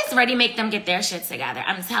 God is ready to make them get their shit together.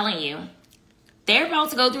 I'm telling you. They're about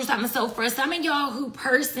to go through something. So for some of y'all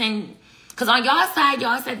because on y'all side,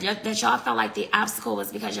 y'all said that y'all felt like the obstacle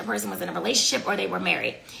was because your person was in a relationship or they were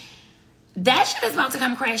married. That shit is about to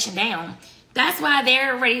come crashing down. That's why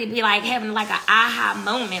they're ready to be like having like an aha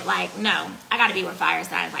moment. Like, no, I got to be with fire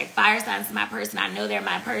signs. Like, fire signs is my person. I know they're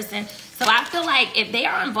my person. So I feel like if they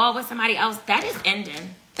are involved with somebody else, that is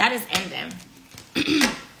ending. That is ending.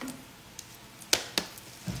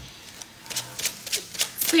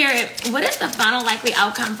 Spirit, what is the final likely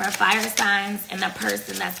outcome for fire signs and the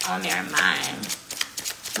person that's on their mind?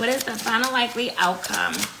 What is the final likely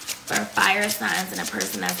outcome for fire signs and a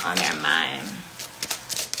person that's on their mind?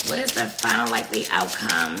 What is the final likely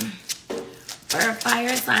outcome for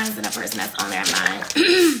fire signs and a person that's on their mind?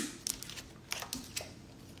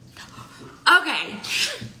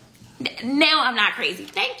 Okay. Now I'm not crazy.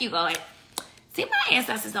 Thank you, God. See, my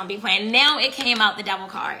ancestors don't be playing. Now it came out the devil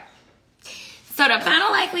card. So the final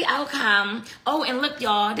likely outcome, oh, and look,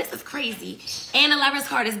 y'all, this is crazy. And the Lover's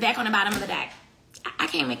card is back on the bottom of the deck. I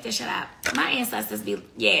can't make this shit up. My ancestors they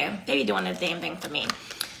be doing the damn thing for me.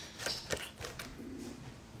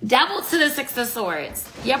 Devil to the Six of Swords.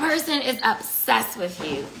 Your person is obsessed with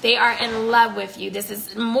you. They are in love with you. This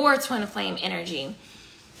is more twin flame energy.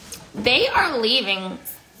 They are leaving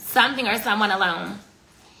something or someone alone.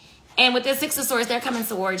 And with the Six of Swords, they're coming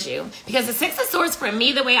towards you. Because the Six of Swords, for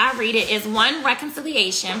me, the way I read it, is 1,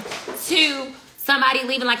 reconciliation. 2, somebody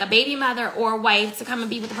leaving like a baby mother or wife to come and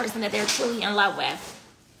be with the person that they're truly in love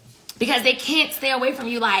with. Because they can't stay away from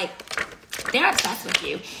you. Like, they're obsessed with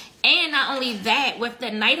you. And not only that, with the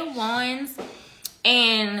Knight of Wands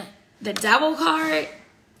and the Devil card,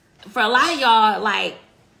 for a lot of y'all, like,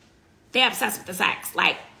 they're obsessed with the sex.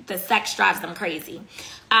 Like, the sex drives them crazy.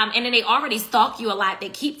 And then they already stalk you a lot. They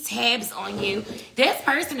keep tabs on you. This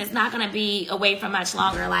person is not going to be away for much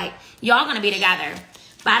longer. Like, y'all going to be together.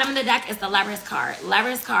 Bottom of the deck is the Lover's card.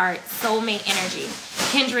 Lover's card, soulmate energy,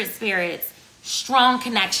 kindred spirits, strong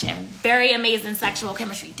connection, very amazing sexual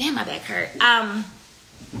chemistry. Damn, my back hurt.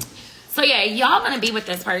 So yeah, y'all going to be with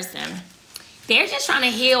this person. They're just trying to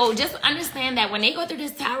heal. Just understand that when they go through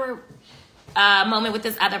this tower moment with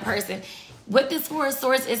this other person, with this Four of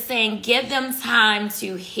Swords, is saying give them time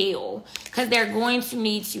to heal. Because they're going to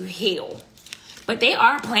need to heal. But they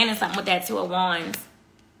are planning something with that Two of Wands.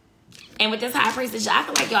 And with this High Priestess, I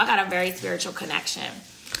feel like y'all got a very spiritual connection.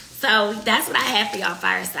 So that's what I have for y'all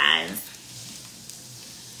fire signs.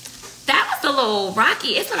 That was a little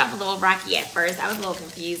rocky. It started off a little rocky at first. I was a little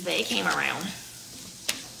confused, but it came around.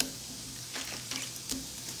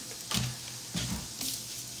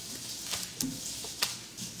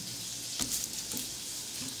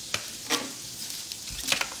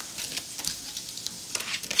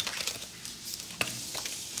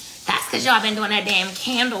 Because y'all been doing that damn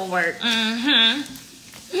candle work. And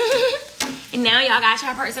now y'all got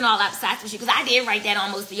your person all obsessed with you. Because I did write that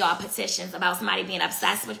on most of y'all petitions about somebody being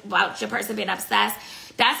obsessed with, about your person being obsessed.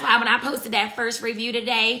 That's why when I posted that first review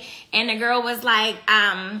today, and the girl was like,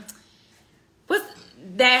 what's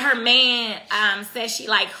that her man says she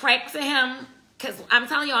like cracked to him. Because I'm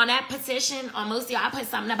telling you, on that petition, on most of y'all, I put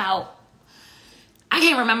something about, I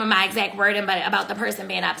can't remember my exact wording, but about the person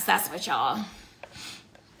being obsessed with y'all.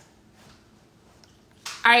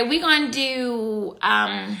 All right, we're gonna do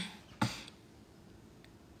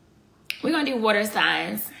water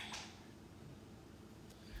signs.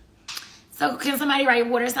 So can somebody write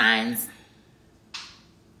water signs?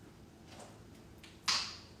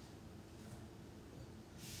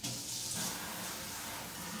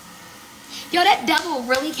 Yo, that devil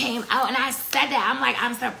really came out, and I said that. I'm like,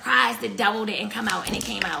 I'm surprised the devil didn't come out, and it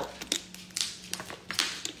came out.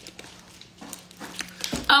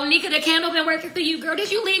 Oh, Nika, the candle been working for you. Girl,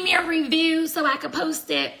 did you leave me a review so I could post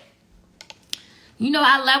it? You know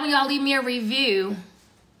I love when y'all leave me a review.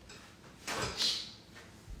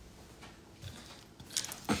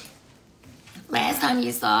 Last time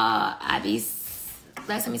you saw I be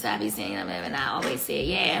seeing them, and I always say,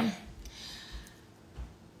 yeah.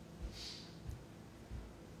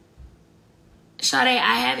 Sade,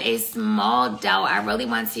 I have a small doubt. I really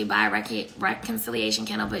want to buy a reconciliation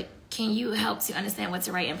candle, but can you help to understand what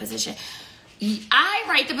to write in petition? I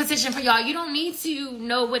write the petition for y'all. You don't need to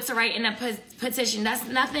know what to write in a petition. That's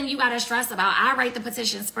nothing you got to stress about. I write the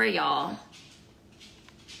petitions for y'all.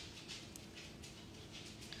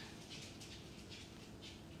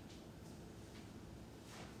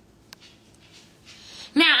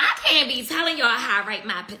 Now, I can't be telling y'all how I write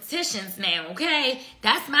my petitions now, okay?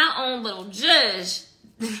 That's my own little judge,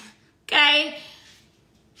 okay?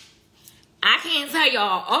 I can't tell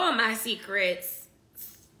y'all all my secrets.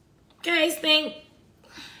 Okay, stink.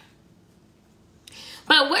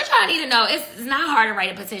 But what y'all need to know, it's not hard to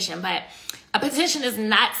write a petition, but a petition is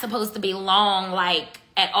not supposed to be long, like,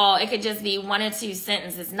 at all. It could just be 1 or 2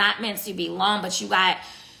 sentences. It's not meant to be long, but you got...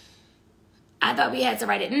 I thought we had to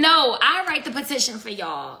write it. No, I write the petition for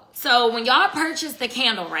y'all. So when y'all purchase the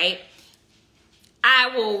candle, right,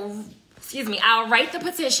 I'll write the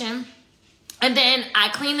petition, and then I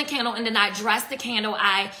clean the candle, and then I dress the candle.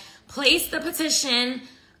 I place the petition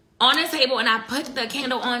on a table, and I put the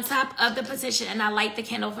candle on top of the petition, and I light the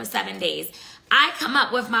candle for 7 days. I come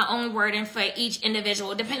up with my own wording for each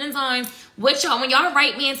individual. It depends on what y'all, when y'all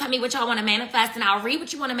write me and tell me what y'all want to manifest, and I'll read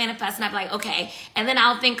what you want to manifest, and I'll be like, okay. And then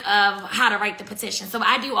I'll think of how to write the petition. So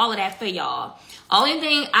I do all of that for y'all. Only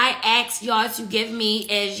thing I ask y'all to give me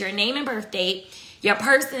is your name and birth date, your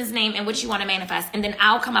person's name, and what you want to manifest. And then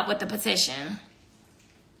I'll come up with the petition.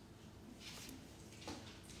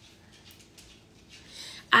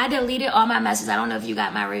 I deleted all my messages. I don't know if you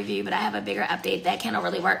got my review, but I have a bigger update. That cannot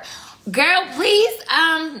really work. Girl, please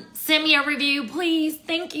send me a review, please.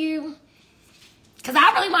 Thank you. Because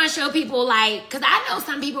I really want to show people, like, because I know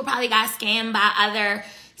some people probably got scammed by other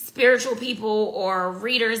spiritual people or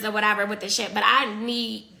readers or whatever with this shit. But I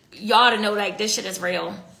need y'all to know, like, this shit is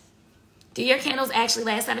real. Do your candles actually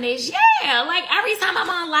last 7 days? Yeah. Like, every time I'm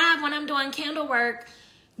on live when I'm doing candle work,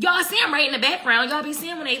 y'all see them right in the background. Y'all be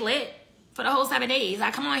seeing when they lit for the whole 7 days. I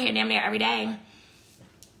come on here damn near every day.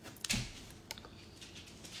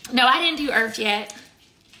 No, I didn't do Earth yet.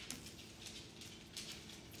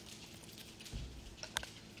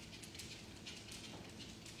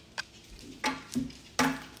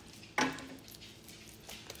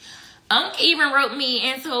 Unc even wrote me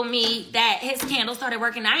and told me that his candle started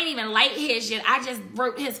working. I didn't even light his yet. I just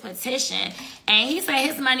wrote his petition. And he said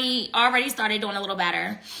his money already started doing a little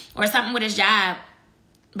better. Or something with his job.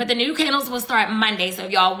 But the new candles will start Monday. So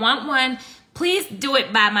if y'all want one, please do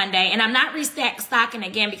it by Monday. And I'm not restocking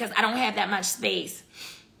again because I don't have that much space.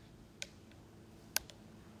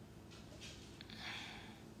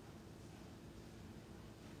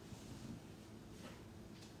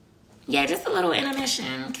 Yeah, just a little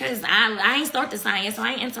intermission because I ain't start the sign yet, so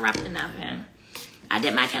I ain't interrupting nothing. I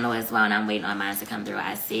did my candle as well, and I'm waiting on mine to come through.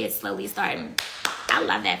 I see it slowly starting. I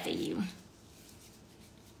love that for you.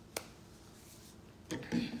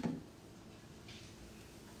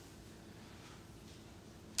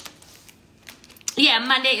 Yeah,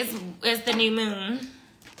 Monday is the new moon.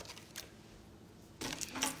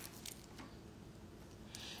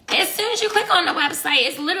 As soon as you click on the website,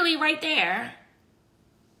 it's literally right there.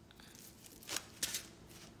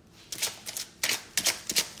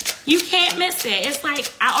 You can't miss it. It's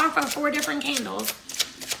like I offer 4 different candles.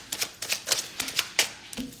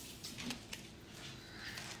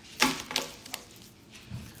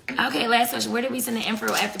 Okay, last question. Where did we send the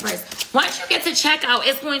info after purchase? Once you get to checkout,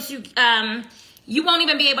 it's going to, you won't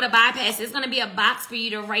even be able to bypass it. It's going to be a box for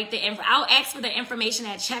you to write the info. I'll ask for the information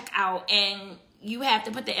at checkout, and you have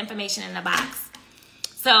to put the information in the box.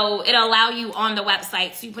 So it'll allow you on the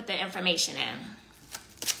website to put the information in.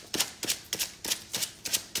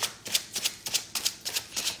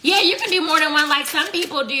 Yeah, you can do more than one. Like some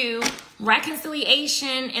people do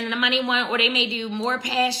reconciliation in the money one, or they may do more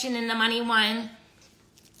passion in the money one.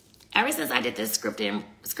 Ever since I did this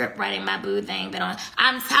script writing, my boo thing been on.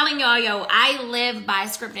 I'm telling y'all, yo, I live by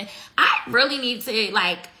scripting. I really need to,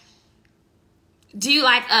 like, do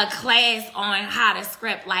like a class on how to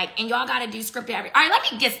script, like, and y'all gotta do scripting all right,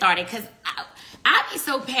 let me get started, because I be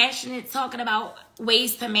so passionate talking about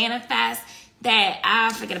ways to manifest that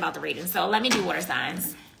I forget about the reading. So let me do water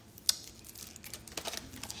signs,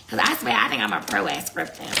 because I swear I think I'm a pro at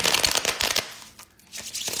scripting.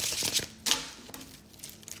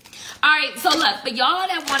 All right, so look, for y'all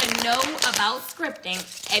that want to know about scripting,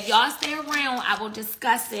 if y'all stay around, I will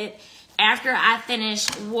discuss it after I finish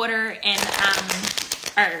water and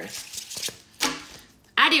earth.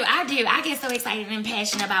 I do. I get so excited and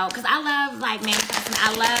passionate about, because I love like manifesting.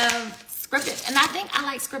 I love scripting, and I think I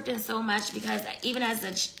like scripting so much because even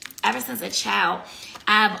ever since a child,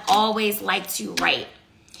 I've always liked to write,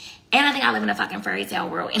 and I think I live in a fucking fairy tale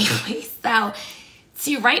world anyway. So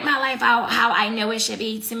to write my life out how I know it should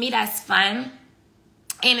be, to me, that's fun.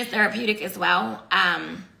 And it's therapeutic as well.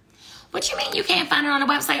 What you mean you can't find it on the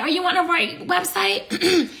website? Are you on the right website?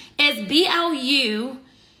 It's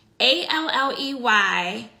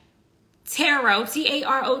BLUALLEY tarot,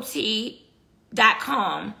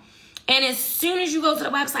 TAROT.com. And as soon as you go to the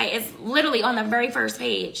website, it's literally on the very first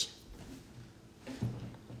page.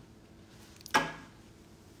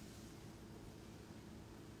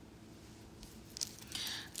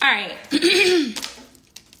 All right.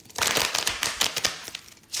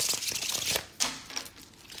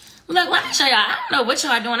 Look, let me show y'all. I don't know what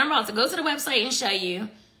y'all doing. I'm about to go to the website and show you,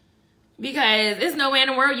 because there's no way in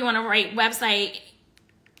the world you want to write website.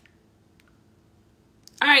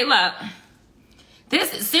 All right, look.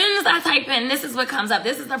 This, as soon as I type in, this is what comes up.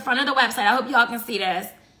 This is the front of the website. I hope y'all can see this.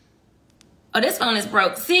 Oh, this phone is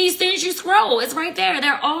broke. See, as soon as you scroll, it's right there.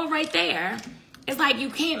 They're all right there. It's like you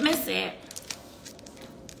can't miss it.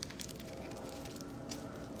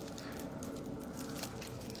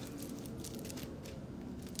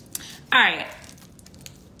 All right,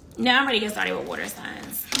 now I'm ready to get started with water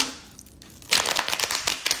signs.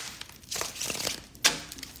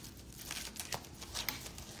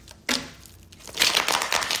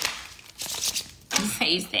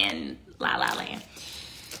 You stand la la land.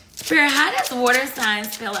 Spirit, how does water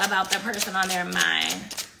signs feel about the person on their mind?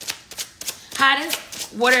 How does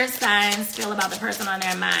water signs feel about the person on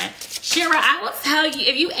their mind? Shira, I will tell you,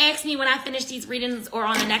 if you ask me when I finish these readings or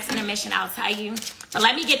on the next intermission, I'll tell you. But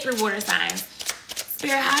let me get through water signs.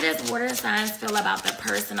 Spirit, how does water signs feel about the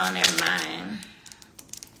person on their mind?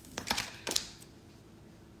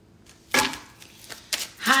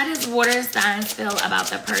 How does water signs feel about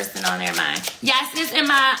the person on their mind? Yes, it's in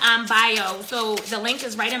my bio. So the link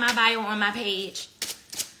is right in my bio on my page.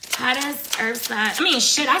 How does earth sign, I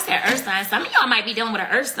said earth sign. Some of y'all might be dealing with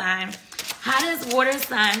an earth sign. How does water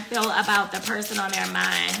sign feel about the person on their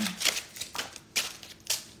mind?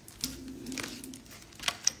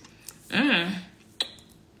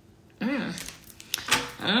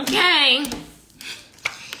 Okay.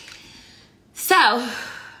 So,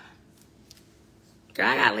 girl,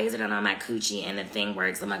 I got laser done on my coochie and the thing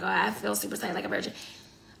works. Oh my God, I feel super excited like a virgin.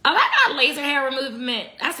 Oh, I got laser hair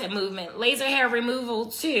laser hair removal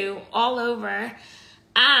too, all over.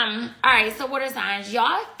 All right, so water signs,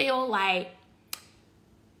 y'all feel like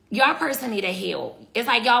your person need to heal. It's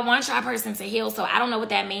like y'all want your person to heal. So I don't know what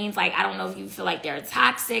that means. Like, I don't know if you feel like they're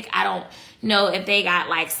toxic. I don't know if they got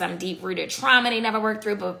like some deep rooted trauma they never worked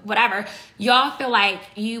through, but whatever. Y'all feel like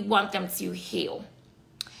you want them to heal.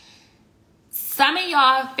 Some of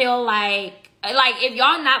y'all feel like if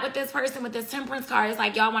y'all not with this person with this temperance card, it's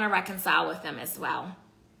like y'all want to reconcile with them as well.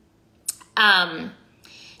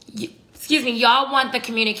 Y'all want the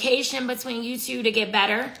communication between you two to get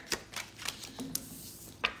better.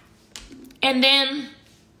 And then,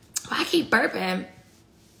 I keep burping.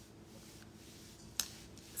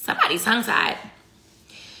 Somebody's tongue-tied.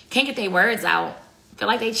 Can't get their words out. Feel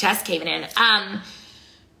like they chest caving in. Okay,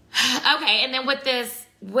 and then with this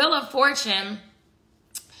Wheel of Fortune,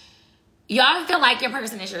 y'all feel like your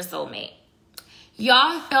person is your soulmate.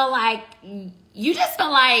 Y'all feel like, you just feel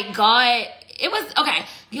like God,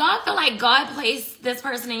 y'all feel like God placed this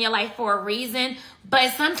person in your life for a reason,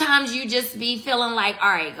 but sometimes you just be feeling like, all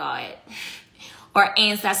right, God, or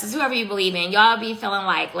ancestors, whoever you believe in, y'all be feeling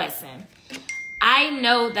like, listen, I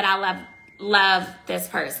know that I love this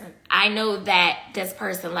person. I know that this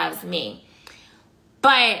person loves me,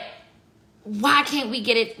 but why can't we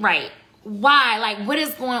get it right? Why? Like, what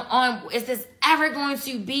is going on? Is this ever going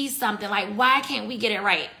to be something? Like, why can't we get it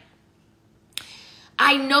right?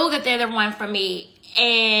 I know that they're the one for me,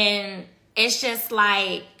 and it's just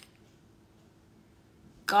like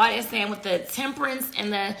God is saying with the temperance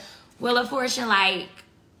and the Wheel of Fortune, like,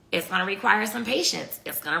 it's going to require some patience.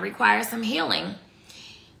 It's going to require some healing.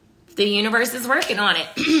 The universe is working on it.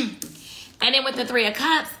 And then with the Three of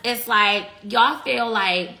Cups, it's like y'all feel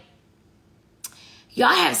like y'all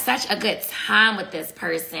have such a good time with this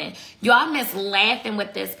person. Y'all miss laughing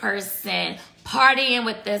with this person, partying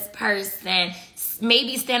with this person,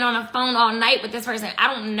 maybe stand on a phone all night with this person.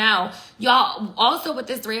 I don't know. Y'all also with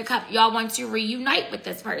this Three of Cups, y'all want to reunite with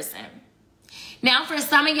this person. Now for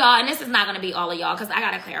some of y'all, and this is not going to be all of y'all because I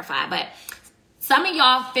got to clarify, but some of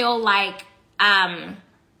y'all feel like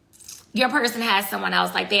your person has someone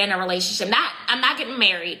else, like they're in a relationship. I'm not getting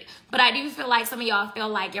married, but I do feel like some of y'all feel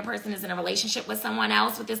like your person is in a relationship with someone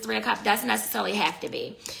else with this Three of Cups. Doesn't necessarily have to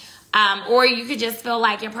be. Or you could just feel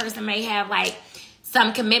like your person may have like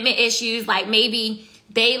some commitment issues, like maybe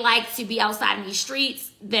they like to be outside in these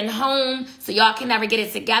streets than home, so y'all can never get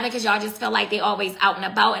it together because y'all just feel like they always out and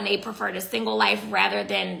about and they prefer the single life rather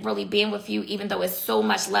than really being with you, even though it's so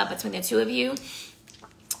much love between the two of you.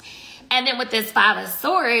 And then with this Five of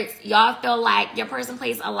Swords, y'all feel like your person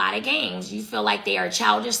plays a lot of games. You feel like they are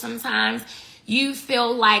childish sometimes. You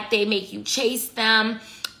feel like they make you chase them.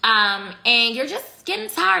 And you're just getting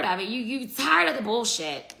tired of it. You tired of the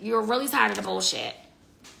bullshit. You're really tired of the bullshit.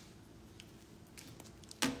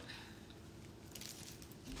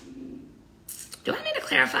 Do I need to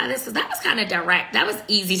clarify this? Because that was kind of direct. That was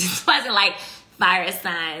easy. It wasn't like fire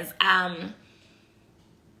signs. That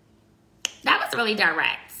was really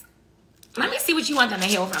direct. Let me see what you want them to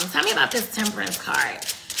heal from. Tell me about this Temperance card.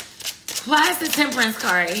 Why is the Temperance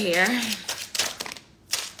card here?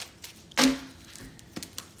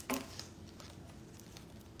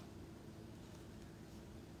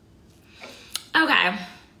 Okay.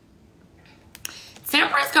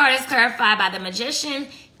 Temperance card is clarified by the Magician,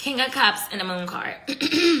 King of Cups, and the Moon card.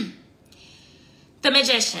 The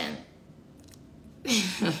Magician.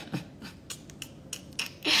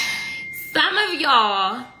 Some of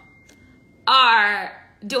y'all are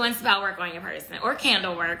doing spell work on your person or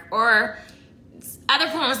candle work or other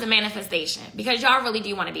forms of manifestation because y'all really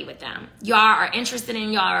do want to be with them. Y'all are interested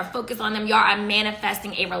in, y'all are focused on them. Y'all are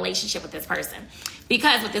manifesting a relationship with this person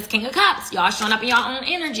because with this King of Cups, y'all showing up in your own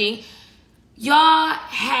energy. Y'all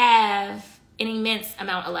have an immense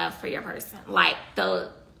amount of love for your person. Like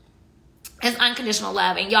it's unconditional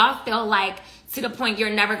love. And y'all feel like to the point you're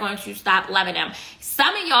never going to stop loving them.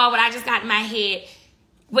 Some of y'all, what I just got in my head,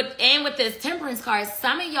 with this Temperance card,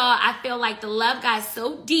 some of y'all, I feel like the love got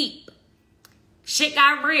so deep, shit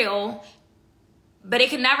got real, but it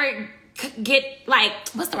can never get, like,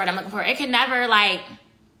 what's the word I'm looking for? It can never, like,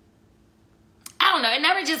 I don't know. It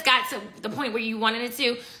never just got to the point where you wanted it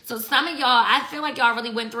to. So some of y'all, I feel like y'all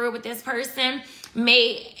really went through it with this person.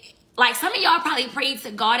 Like, some of y'all probably prayed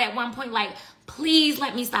to God at one point, like, please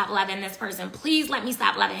let me stop loving this person. Please let me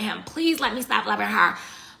stop loving him. Please let me stop loving her.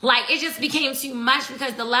 Like, it just became too much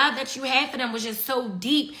because the love that you had for them was just so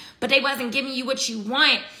deep, but they wasn't giving you what you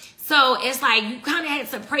want. So it's like you kind of had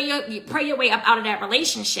to pray your way up out of that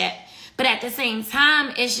relationship. But at the same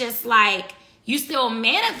time, it's just like you still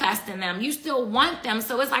manifesting them. You still want them.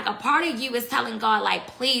 So it's like a part of you is telling God, like,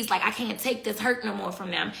 please, like, I can't take this hurt no more from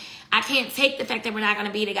them. I can't take the fact that we're not going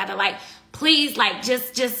to be together. Like, please, like,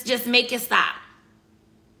 just make it stop.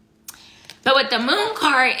 But with the Moon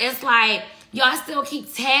card, it's like, y'all still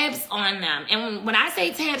keep tabs on them. And when I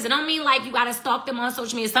say tabs, it don't mean like you got to stalk them on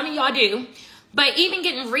social media. Some of y'all do. But even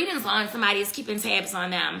getting readings on somebody is keeping tabs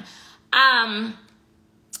on them.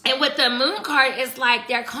 And with the Moon card, it's like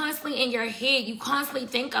they're constantly in your head. You constantly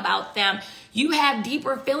think about them. You have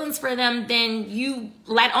deeper feelings for them than you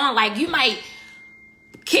let on. Like, you might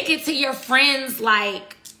kick it to your friends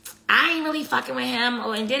like, I ain't really fucking with him,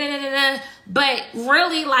 or da-da-da-da-da. But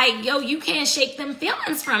really, like, yo, you can't shake them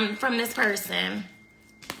feelings from this person.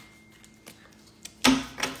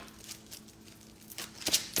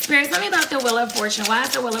 Spirit, tell me about the Wheel of Fortune. Why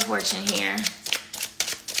is the Wheel of Fortune here?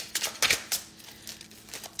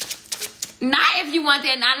 Not if you want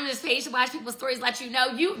the anonymous page to watch people's stories, let you know.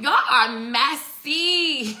 Y'all are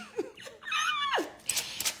messy.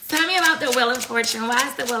 Tell me about the Wheel of Fortune. Why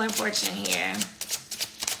is the Wheel of Fortune here?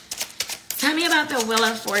 Tell me about the Wheel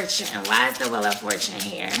of Fortune. Why is the Wheel of Fortune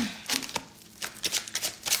here?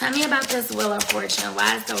 Tell me about this Wheel of Fortune.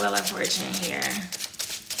 Why is the Wheel of Fortune here?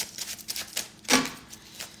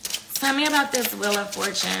 Tell me about this Wheel of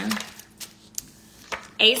Fortune.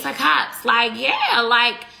 Ace of Cups. Like, yeah,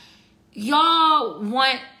 like, y'all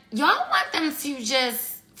want them to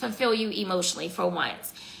just fulfill you emotionally for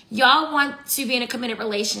once. Y'all want to be in a committed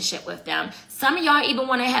relationship with them. Some of y'all even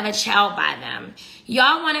want to have a child by them.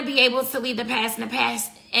 Y'all want to be able to leave the past in the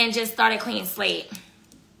past and just start a clean slate.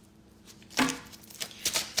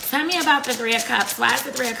 Tell me about the Three of Cups. Why is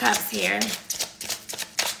the Three of Cups here?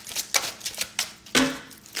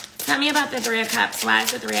 Tell me about the Three of Cups. Why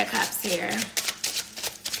is the Three of Cups here?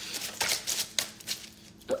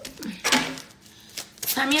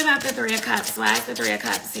 Tell me about the Three of Cups. Why is the Three of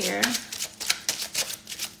Cups here?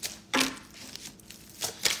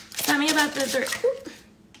 Tell me about the three.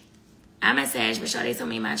 I'm a Sag, but they told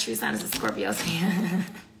me my true sign is a Scorpio. Three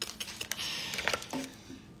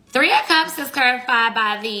of Cups is clarified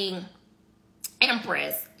by the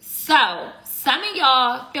Empress. So, some of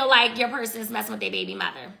y'all feel like your person is messing with their baby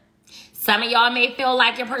mother. Some of y'all may feel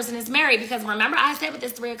like your person is married, because remember I said with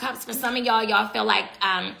this Three of Cups, for some of y'all feel like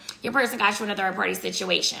your person got you in a third party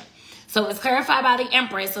situation. So it's clarified by the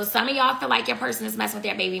Empress. So some of y'all feel like your person is messing with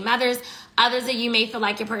their baby mothers. Others of you may feel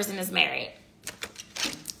like your person is married.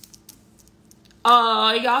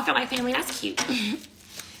 Oh, y'all feel like family. That's cute.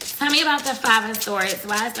 Tell me about the Five of Swords.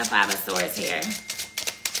 Why is the Five of Swords here?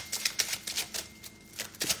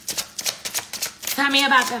 Tell me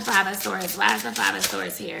about the Five of Swords. Why is the Five of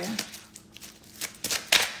Swords here?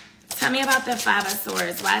 Tell me about the Five of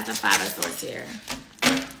Swords. Why is the Five of Swords here?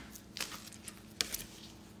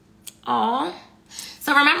 Oh.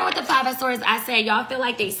 So remember with the Five of Swords, I said y'all feel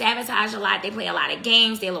like they sabotage a lot. They play a lot of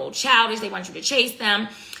games. They're a little childish. They want you to chase them.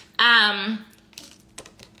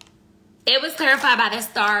 It was clarified by the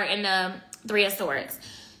Star and the Three of Swords.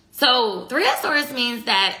 So Three of Swords means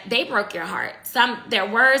that they broke your heart. Their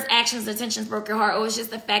words, actions, intentions broke your heart. Or it's just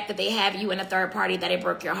the fact that they have you in a third party that it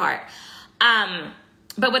broke your heart.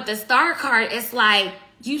 But with the Star card, it's like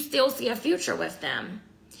you still see a future with them.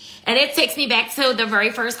 And it takes me back to the very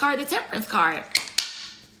first card, the Temperance card.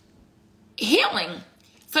 Healing.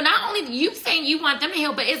 So not only you saying you want them to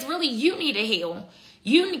heal, but it's really you need to heal.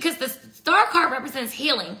 Because the Star card represents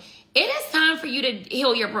healing. It is time for you to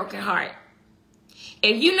heal your broken heart.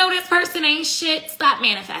 If you know this person ain't shit, stop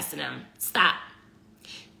manifesting them. Stop.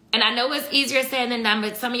 And I know it's easier said than done,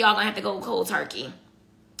 but some of y'all gonna have to go cold turkey.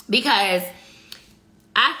 Because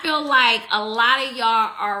I feel like a lot of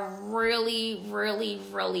y'all are really, really,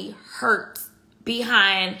 really hurt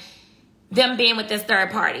behind them being with this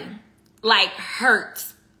third party. Like, hurt.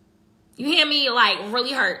 You hear me? Like,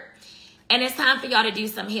 really hurt. And it's time for y'all to do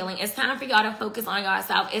some healing. It's time for y'all to focus on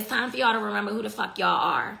yourself. It's time for y'all to remember who the fuck y'all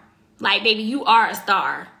are. Like, baby, you are a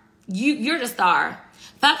star. You're the star.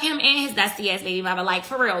 Fuck him and his dusty ass baby mama. Like,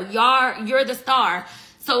 for real, you're the star.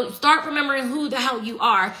 So start remembering who the hell you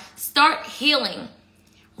are. Start healing.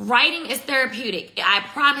 Writing is therapeutic. I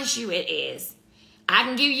promise you it is. I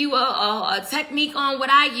can give you a technique on what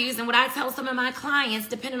I use and what I tell some of my clients,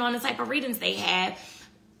 depending on the type of readings they have,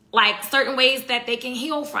 like certain ways that they can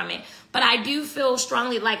heal from it. But I do feel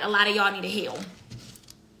strongly like a lot of y'all need to heal.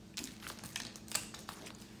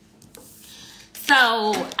 So,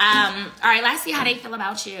 all right, let's see how they feel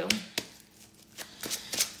about you.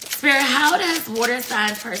 Spirit, how does water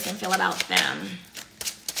signs person feel about them?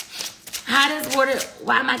 How does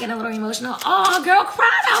why am I getting a little emotional? Oh, girl,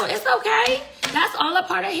 cry out. It's okay. That's all a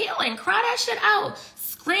part of healing. Cry that shit out.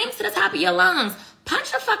 Scream to the top of your lungs.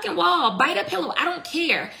 Punch a fucking wall. Bite a pillow. I don't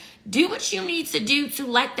care. Do what you need to do to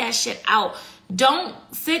let that shit out. Don't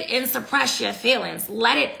sit and suppress your feelings.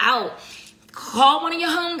 Let it out. Call one of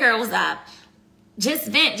your homegirls up. Just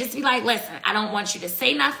vent. Just be like, listen, I don't want you to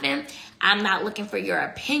say nothing. I'm not looking for your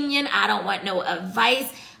opinion. I don't want no advice.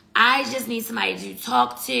 I just need somebody to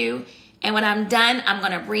talk to. And when I'm done, I'm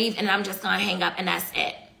going to breathe and I'm just going to hang up and that's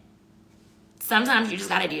it. Sometimes you just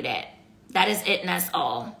got to do that. That is it and that's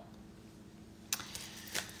all.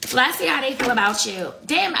 Let's see how they feel about you.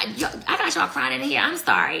 Damn, I got y'all crying in here. I'm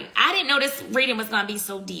sorry. I didn't know this reading was going to be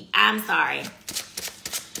so deep. I'm sorry.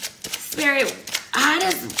 Spirit, how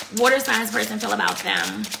does water signs person feel about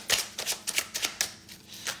them?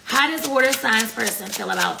 How does water signs person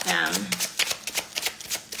feel about them?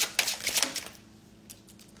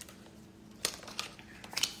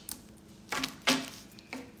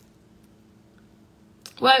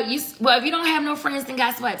 Well, if you don't have no friends, then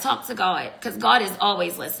guess what? Talk to God, because God is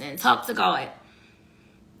always listening. Talk to God.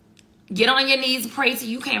 Get on your knees, pray till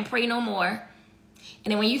you can't pray no more.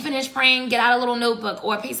 And then when you finish praying, get out a little notebook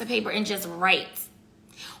or a piece of paper and just write.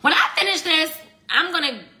 When I finish this, I'm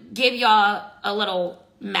going to give y'all a little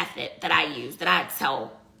method that I use, that I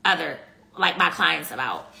tell my clients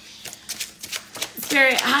about.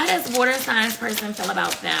 Spirit, how does water signs person feel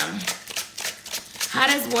about them? How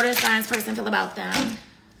does water signs person feel about them?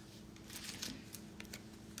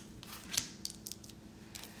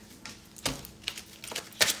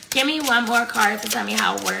 Give me one more card to tell me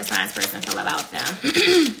how a water signs person feel about them.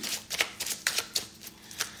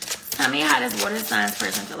 Tell me how does water signs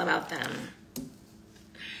person feel about them.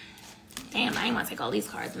 Damn, I ain't want to take all these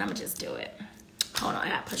cards, and I'm going to just do it. Hold on, I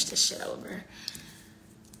got to push this shit over.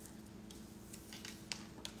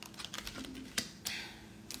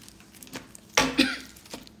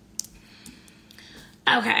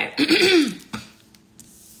 Okay.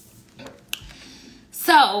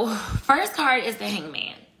 So, first card is the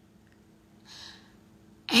Hangman.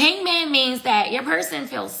 Hangman means that your person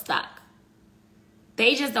feels stuck.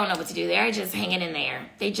 They just don't know what to do. They're just hanging in there.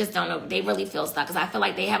 They just don't know. They really feel stuck because I feel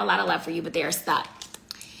like they have a lot of love for you, but they're stuck.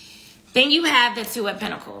 Then you have the Two of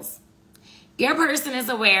Pentacles. Your person is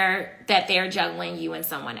aware that they're juggling you and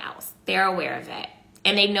someone else. They're aware of it.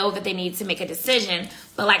 And they know that they need to make a decision.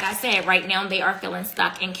 But like I said, right now they are feeling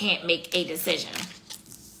stuck and can't make a decision.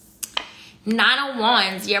 Nine of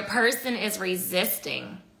Wands, your person is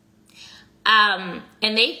resisting. And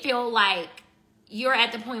they feel like you're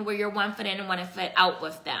at the point where you're 1 foot in and 1 foot out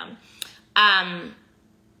with them.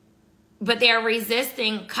 But they're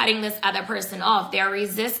resisting cutting this other person off. They're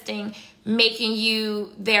resisting making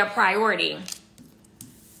you their priority.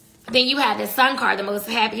 Then you have the Sun card, the most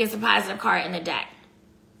happiest and positive card in the deck.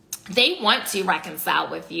 They want to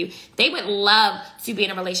reconcile with you. They would love to be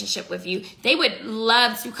in a relationship with you. They would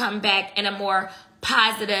love to come back in a more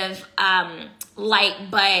positive light,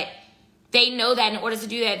 but they know that in order to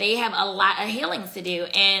do that, they have a lot of healings to do.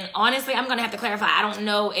 And honestly, I'm going to have to clarify. I don't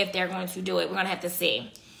know if they're going to do it. We're going to have to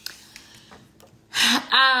see.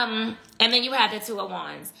 And then you have the Two of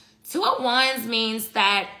Wands. Two of Wands means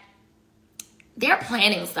that they're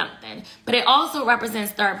planning something, but it also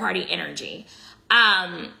represents third-party energy.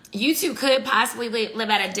 You two could possibly live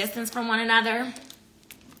at a distance from one another.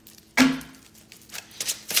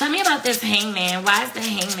 Tell me about this Hangman. Why is the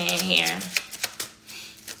Hangman here?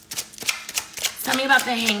 Tell me about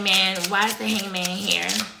the Hangman. Why is the Hangman here?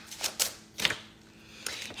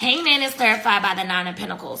 Hangman is clarified by the Nine of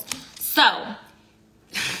Pentacles. So,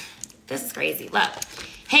 this is crazy. Look.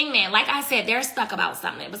 Hangman, like I said, they're stuck about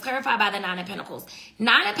something. It was clarified by the Nine of Pentacles.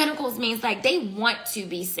 Nine of Pentacles means like they want to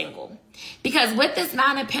be single. Because with this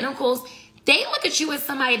Nine of Pentacles, they look at you as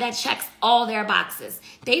somebody that checks all their boxes.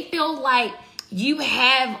 They feel like you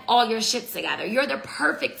have all your shit together. You're the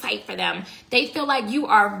perfect type for them. They feel like you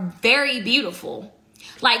are very beautiful.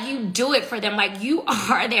 Like you do it for them. Like you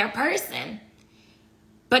are their person.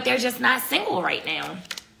 But they're just not single right now.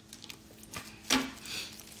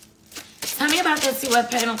 Tell me about the Two of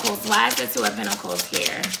Pentacles. Why is the Two of Pentacles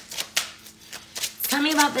here? Tell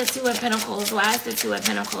me about the Two of Pentacles. Why is the Two of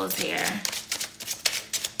Pentacles here?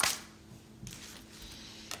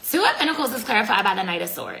 Two of Pentacles is clarified by the Knight of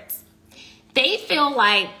Swords. They feel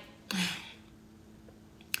like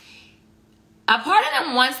a part of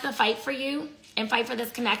them wants to fight for you and fight for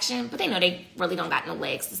this connection, but they know they really don't got no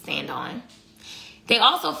legs to stand on. They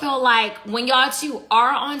also feel like when y'all two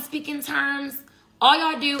are on speaking terms, all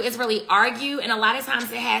y'all do is really argue, and a lot of times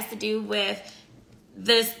it has to do with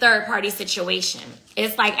this third-party situation.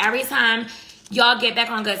 It's like every time y'all get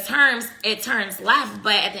back on good terms, it turns left,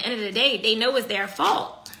 but at the end of the day, they know it's their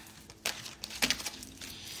fault.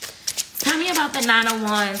 Tell me about the Nine of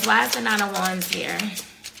Wands. Why is the Nine of Wands here?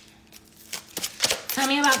 Tell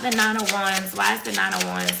me about the Nine of Wands. Why is the Nine of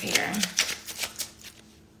Wands here?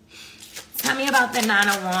 Tell me about the Nine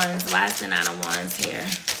of Wands. Why is the Nine of Wands here?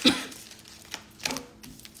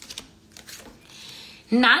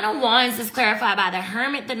 Nine of Wands is clarified by the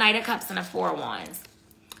Hermit, the Knight of Cups, and the Four of Wands.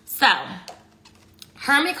 So,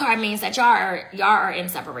 Hermit card means that y'all are in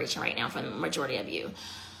separation right now for the majority of you.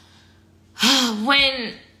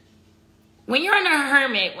 When you're in a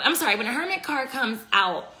Hermit, when a Hermit card comes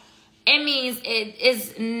out, it means it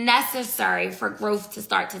is necessary for growth to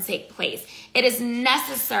start to take place. It is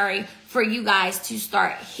necessary for you guys to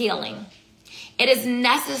start healing. It is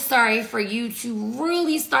necessary for you to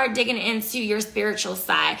really start digging into your spiritual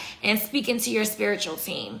side and speaking to your spiritual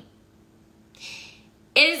team.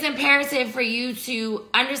 It is imperative for you to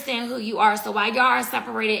understand who you are. So while y'all are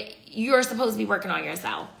separated, you're supposed to be working on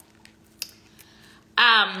yourself.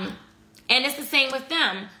 And it's the same with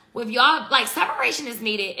them. With y'all, like separation is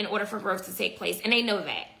needed in order for growth to take place. And they know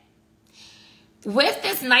that. With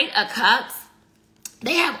this Knight of Cups,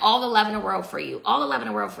 they have all the love in the world for you. All the love in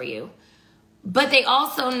the world for you. But they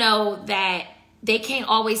also know that they can't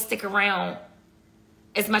always stick around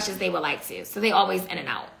as much as they would like to. So they always in and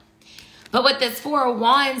out. But with this Four of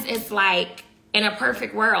Wands, it's like in a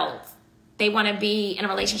perfect world, they want to be in a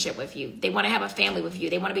relationship with you. They want to have a family with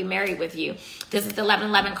you. They want to be married with you. This is the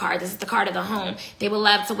 1111 card. This is the card of the home. They would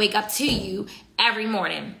love to wake up to you every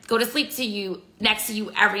morning. Go to sleep to you, next to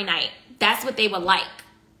you every night. That's what they would like.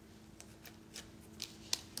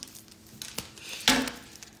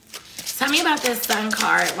 Tell me about this Sun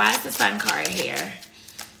card. Why is the Sun card here?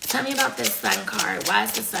 Tell me about this Sun card. Why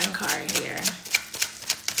is the Sun card here?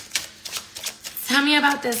 Tell me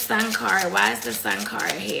about this Sun card. Why is the Sun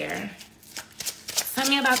card here? Tell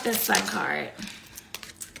me about this Sun card.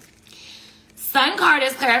 Sun card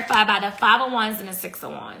is clarified by the 5 of Wands and the 6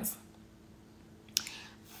 of Wands.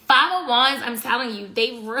 5 of Wands, I'm telling you,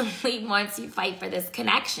 they really want to fight for this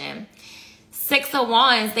connection. 6 of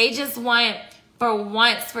Wands, they just want for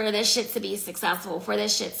once for this shit to be successful, for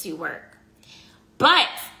this shit to work. But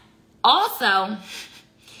also,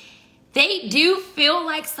 they do feel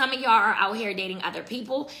like some of y'all are out here dating other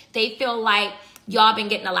people. They feel like y'all been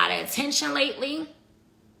getting a lot of attention lately.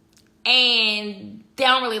 And they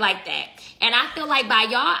don't really like that. And I feel like by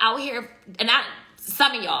y'all out here, and not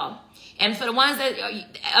some of y'all, and for the ones that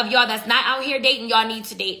of y'all that's not out here dating, y'all need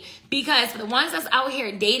to date. Because for the ones that's out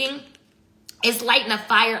here dating, it's lighting a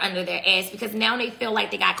fire under their ass because now they feel like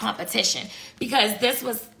they got competition. Because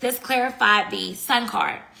this clarified the Sun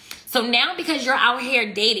card. So now because you're out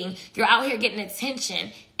here dating, you're out here getting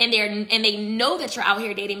attention, and they know that you're out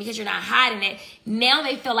here dating because you're not hiding it. Now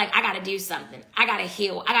they feel like I got to do something. I got to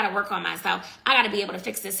heal. I got to work on myself. I got to be able to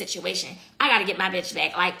fix this situation. I got to get my bitch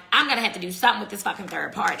back. Like, I'm going to have to do something with this fucking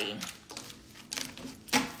third party.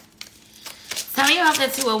 Tell me about the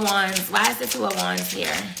 2 of Wands. Why is the 2 of Wands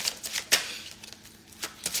here?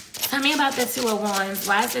 Tell me about the 2 of Wands.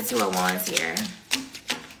 Why is the 2 of Wands here?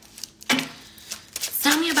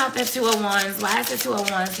 Tell me about the 2 of Wands. Why is the 2 of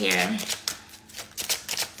Wands here?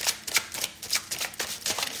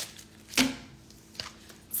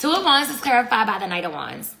 Two of Wands is clarified by the Knight of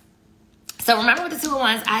Wands. So remember with the 2 of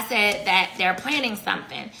Wands, I said that they're planning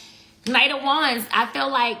something. Knight of Wands, I feel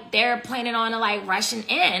like they're planning on like rushing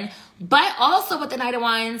in. But also with the Knight of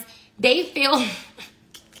Wands, they feel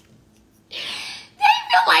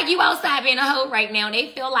like you outside being a hoe right now.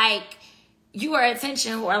 They feel like you are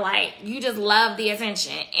attention whore, like you just love the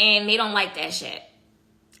attention, and they don't like that shit.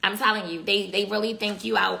 I'm telling you, they really think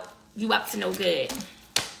you up to no good.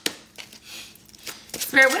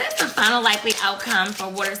 Spirit, what is the final likely outcome for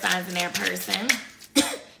water signs in their person?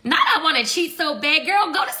 Not I want to cheat so bad.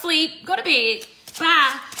 Girl, go to sleep. Go to bed.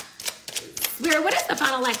 Bye. Spirit, what is the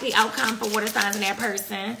final likely outcome for water signs in their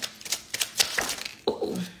person?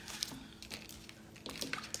 Ooh.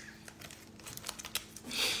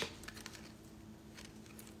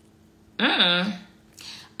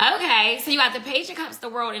 Okay, so you got the Page of Cups, the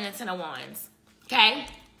World, and the 10 of Wands. Okay?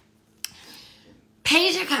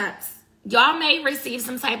 Page of Cups. Y'all may receive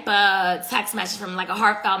some type of text message from like a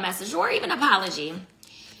heartfelt message or even apology.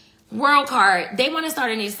 World card, they want to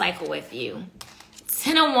start a new cycle with you.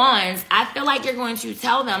 10 of Wands, I feel like you're going to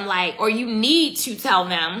tell them like, or you need to tell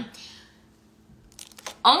them,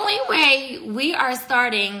 only way we are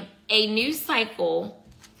starting a new cycle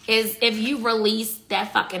is if you release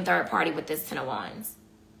that fucking third party with this 10 of Wands.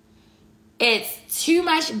 It's too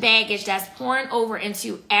much baggage that's pouring over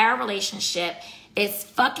into our relationship. It's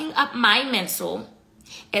fucking up my mental.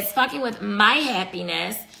 It's fucking with my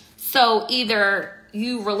happiness. So either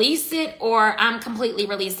you release it or I'm completely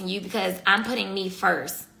releasing you because I'm putting me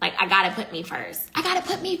first. Like, I gotta put me first. I gotta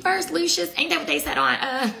put me first, Lucius. Ain't that what they said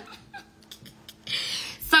on?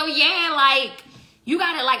 So yeah, like, you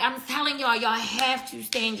gotta, like, I'm telling y'all have to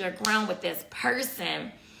stand your ground with this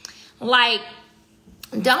person. Like,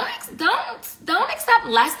 don't accept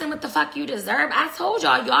less than what the fuck you deserve. I told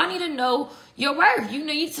y'all need to know your worth. You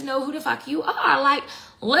need to know who the fuck you are. Like,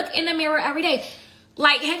 look in the mirror every day.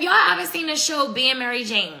 Like, have y'all ever seen the show Being Mary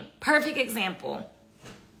Jane? Perfect example.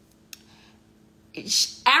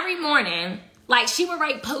 Every morning, like, she would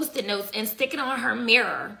write Post-it notes and stick it on her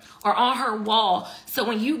mirror or on her wall. So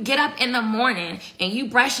when you get up in the morning and you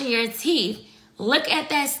brushing your teeth, look at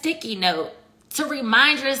that sticky note to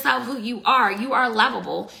remind yourself who you are. You are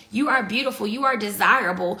lovable. You are beautiful. You are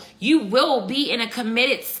desirable. You will be in a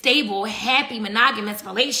committed, stable, happy, monogamous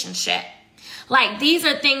relationship. Like, these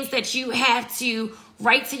are things that you have to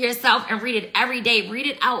write to yourself and read it every day. Read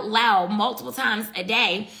it out loud multiple times a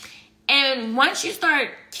day. And once you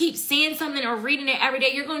keep seeing something or reading it every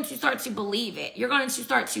day, you're going to start to believe it. You're going to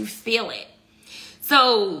start to feel it.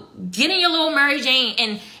 So get in your little Mary Jane.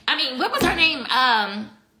 And I mean, what was her name?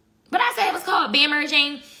 What I said it was called? Being Mary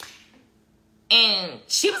Jane. And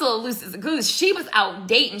she was a little loose as a goose. She was out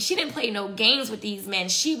dating. She didn't play no games with these men.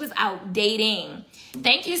 She was out dating.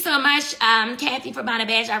 Thank you so much, Kathy, for buying a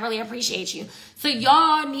badge. I really appreciate you. So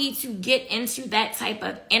y'all need to get into that type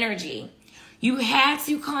of energy. You have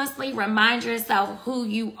to constantly remind yourself who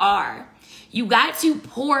you are. You got to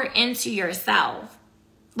pour into yourself.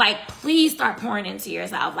 Like, please start pouring into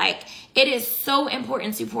yourself. Like, it is so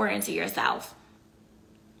important to pour into yourself.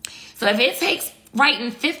 So if it takes writing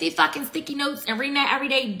 50 fucking sticky notes and reading that every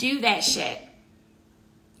day, do that shit.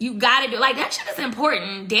 You gotta do, like, that shit is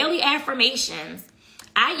important. Daily affirmations.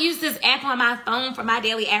 I use this app on my phone for my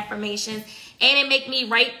daily affirmations, And it make me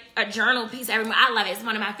write a journal piece every morning. I love it. It's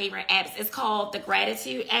one of my favorite apps. It's called the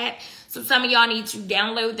Gratitude app. So some of y'all need to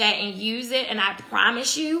download that and use it. And I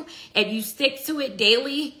promise you, if you stick to it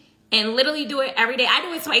daily and literally do it every day. I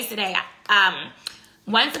do it twice a day.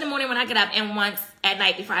 Once in the morning when I get up and once at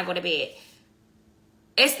night before I go to bed.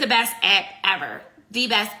 It's the best app ever. The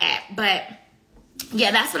best app. But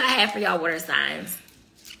yeah, that's what I have for y'all water signs.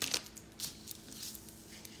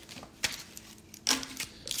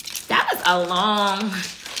 That was a long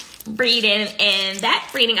reading, and that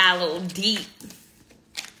reading got a little deep.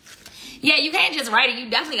 Yeah, you can't just write it. You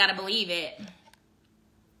definitely got to believe it.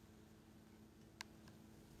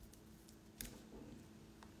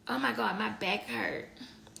 Oh my God, my back hurt.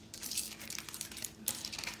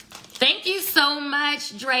 Thank you so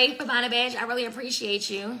much, Dre, for buying a badge. I really appreciate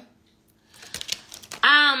you.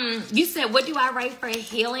 You said, what do I write for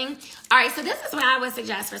healing? All right, so this is what I would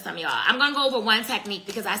suggest for some of y'all. I'm going to go over one technique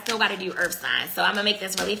because I still got to do earth signs. So I'm going to make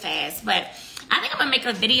this really fast. But I think I'm going to make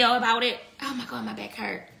a video about it. Oh, my God, my back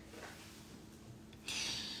hurt.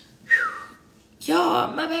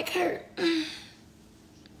 Y'all, my back hurt.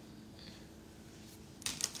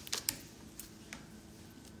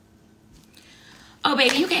 Oh,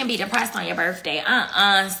 baby, you can't be depressed on your birthday.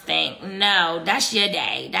 Stink. No, that's your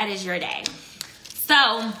day. That is your day.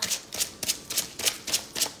 So,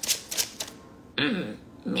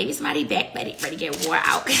 maybe somebody back ready to get wore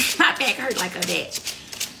out. My back hurt like a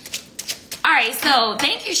bitch. All right, so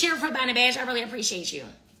thank you, Shira, for buying a badge. I really appreciate you.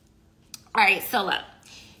 All right, so look.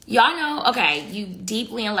 Y'all know, okay, you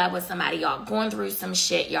deeply in love with somebody. Y'all going through some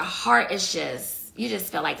shit. Your heart is just, you just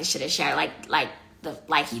feel like the shit is shattered.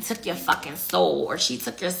 Like he took your fucking soul or she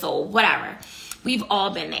took your soul, whatever. We've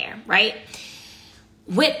all been there, right?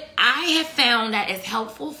 What I have found that is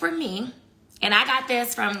helpful for me, and I got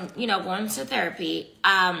this from, going to therapy,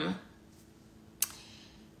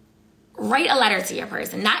 write a letter to your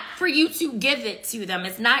person. Not for you to give it to them.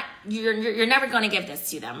 It's not, you're never going to give this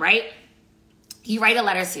to them, right? You write a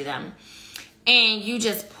letter to them, and you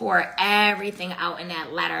just pour everything out in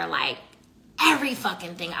that letter, like, every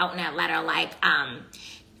fucking thing out in that letter. Like,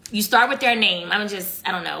 you start with their name. I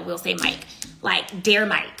don't know, we'll say Mike. Like, dear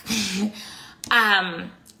Mike.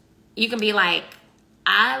 You can be like,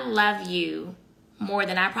 I love you more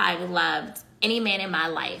than I probably loved any man in my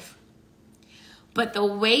life. But the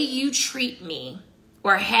way you treat me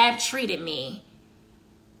or have treated me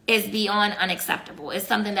is beyond unacceptable. It's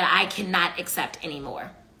something that I cannot accept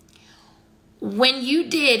anymore. When you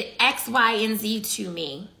did X, Y, and Z to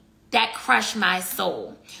me, that crushed my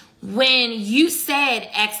soul. When you said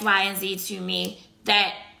X, Y, and Z to me,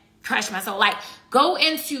 that crushed my soul. Like, go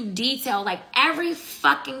into detail. Like, every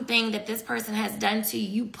fucking thing that this person has done to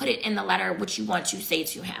you, put it in the letter what you want to say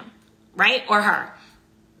to him, right? Or her.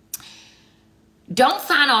 Don't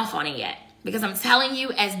sign off on it yet. Because I'm telling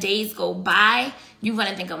you, as days go by, you're going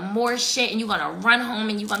to think of more shit, and you're going to run home,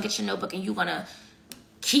 and you're going to get your notebook, and you're going to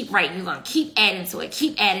keep writing. You're going to keep adding to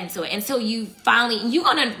it until you finally, and you're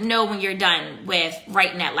going to know when you're done with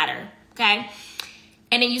writing that letter, okay?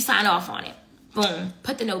 And then you sign off on it. Boom.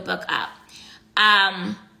 Put the notebook up.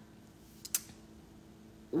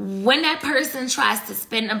 When that person tries to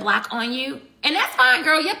spin a block on you, and that's fine,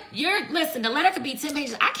 girl. Listen, the letter could be 10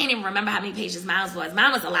 pages. I can't even remember how many pages mine was.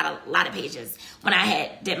 Mine was a lot of pages when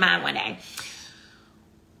I did mine one day.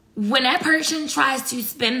 When that person tries to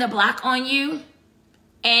spin the block on you,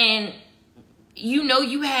 and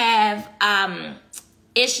you have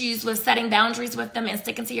issues with setting boundaries with them and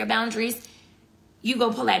sticking to your boundaries, you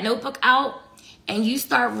go pull that notebook out and you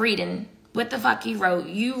start reading what the fuck you wrote.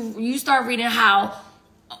 You start reading how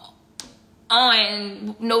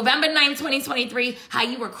on November 9th, 2023, how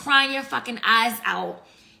you were crying your fucking eyes out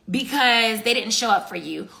because they didn't show up for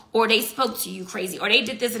you, or they spoke to you crazy, or they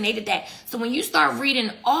did this and they did that. So when you start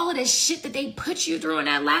reading all of this shit that they put you through in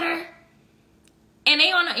that letter, and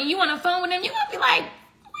you on the phone with them, you're gonna be like,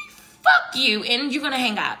 fuck you, and you're gonna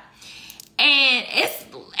hang up. And it's,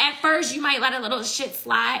 at first you might let a little shit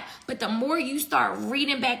slide, but the more you start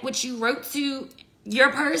reading back what you wrote to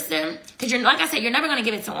your person, because like I said, you're never gonna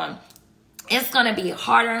give it to them. It's gonna be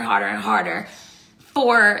harder and harder and harder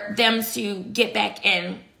for them to get back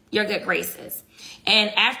in your good graces.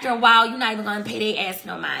 And after a while, you're not even gonna pay their ass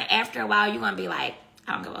no mind. After a while, you're gonna be like,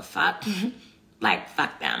 I don't give a fuck. Like,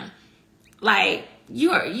 fuck them. Like,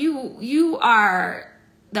 you are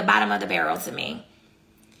the bottom of the barrel to me.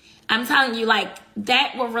 I'm telling you, like,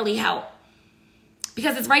 that will really help.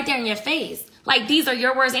 Because it's right there in your face. Like, these are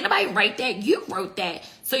your words. Ain't nobody write that. You wrote that.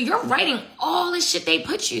 So you're writing all the shit they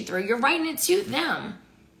put you through. You're writing it to them.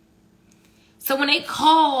 So when they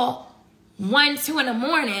call 1, 2 in the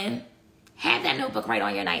morning, have that notebook right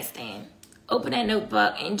on your nightstand. open that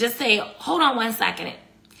notebook and just say, hold on 1 second.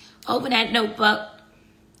 Open that notebook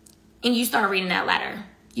and you start reading that letter.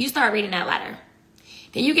 You start reading that letter.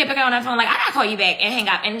 Then you get back on that phone like, I gotta call you back, and hang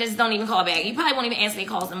up and just don't even call back. You probably won't even answer any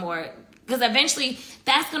calls anymore, because eventually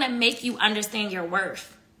that's gonna make you understand your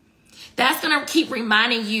worth. That's gonna keep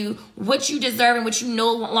reminding you what you deserve and what you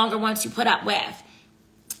no longer want to put up with.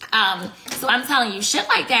 So I'm telling you, shit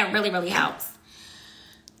like that really, really helps.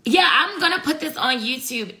 Yeah, I'm gonna put this on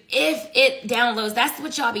YouTube if it downloads. That's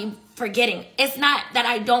what y'all be forgetting. It's not that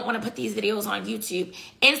I don't want to put these videos on YouTube.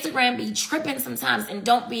 Instagram be tripping sometimes and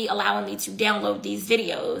don't be allowing me to download these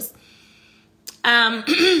videos.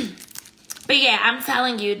 But yeah, I'm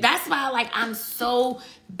telling you, that's why like I'm so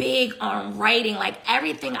big on writing. Like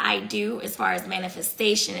everything I do as far as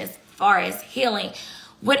manifestation, as far as healing,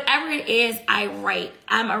 whatever it is, I write.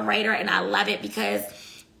 I'm a writer and I love it because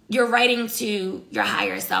you're writing to your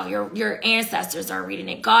higher self. Your ancestors are reading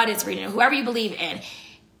it. God is reading it. Whoever you believe in.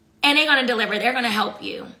 And they're going to deliver. They're going to help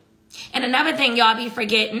you. And another thing y'all be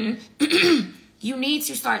forgetting, you need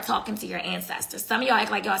to start talking to your ancestors. Some of y'all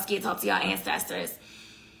act like y'all scared to talk to your ancestors.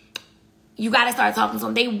 You got to start talking to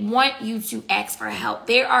them. They want you to ask for help.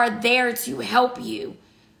 They are there to help you.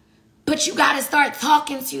 But you got to start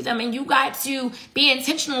talking to them, and you got to be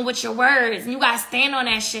intentional with your words, and you got to stand on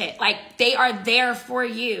that shit. Like, they are there for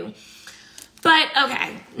you. But,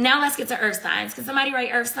 okay, now let's get to earth signs. Can somebody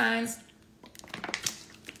write earth signs?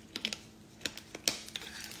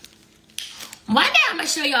 One day I'm going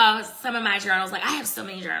to show y'all some of my journals. Like, I have so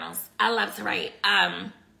many journals. I love to write.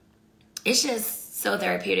 It's just so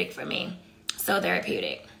therapeutic for me. So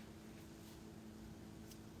therapeutic.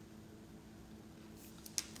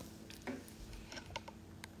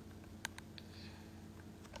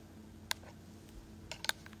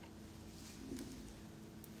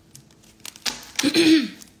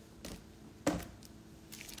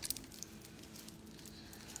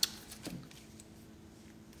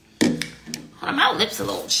 Hold on, my lips a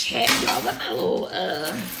little chapped, y'all. Got my little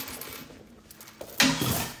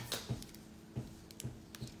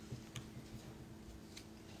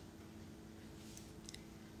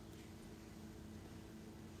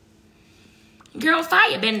girl,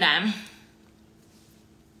 fire been done.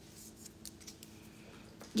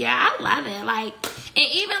 Yeah, I love it. Like, and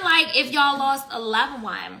even like if y'all lost a loved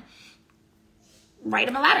one, write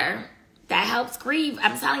them a letter. That helps grieve.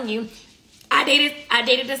 I'm telling you, I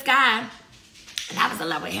dated this guy, and I was in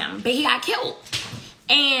love with him, but he got killed.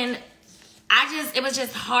 And it was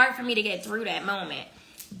just hard for me to get through that moment.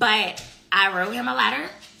 But I wrote him a letter,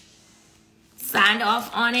 signed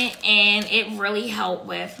off on it, and it really helped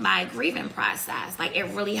with my grieving process. Like, it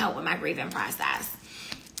really helped with my grieving process.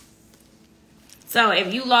 So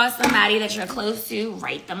if you lost somebody that you're close to,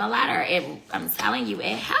 write them a letter. I'm telling you,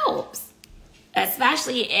 it helps.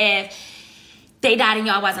 Especially if they died and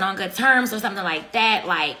y'all wasn't on good terms or something like that.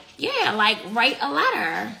 Like, yeah, like, write a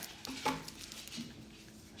letter.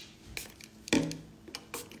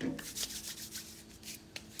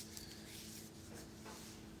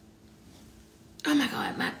 Oh my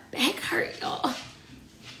God, my back hurt, y'all.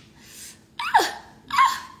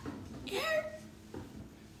 It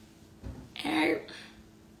hurt.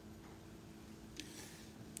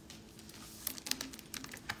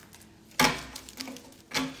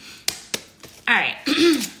 All right.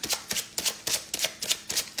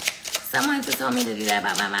 Someone just told me to do that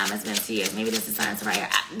about my mom. It's been 2 years. Maybe this is time to write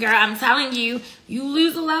her. Girl, I'm telling you, you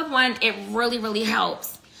lose a loved one, it really, really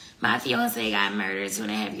helps. My fiance got murdered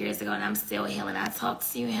 2.5 years ago, and I'm still healing. I talk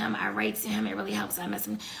to him. I write to him. It really helps. I miss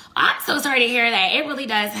him. I'm so sorry to hear that. It really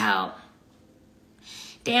does help.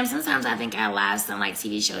 Damn, sometimes I think I live some like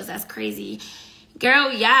TV shows. That's crazy.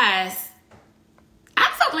 Girl, yes.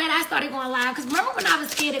 I'm so glad I started going live, because remember when I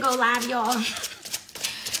was scared to go live, y'all?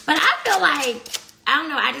 But I feel like, I don't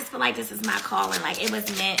know, I just feel like this is my calling. Like, it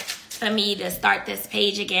was meant for me to start this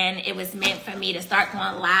page again. It was meant for me to start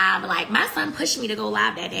going live. Like, my son pushed me to go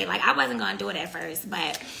live that day. Like, I wasn't going to do it at first,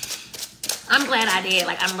 but I'm glad I did.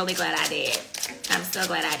 Like, I'm really glad I did. I'm so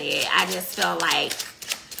glad I did. I just feel like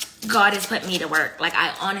God has put me to work. Like,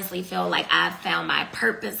 I honestly feel like I've found my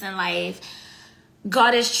purpose in life.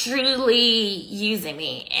 God is truly using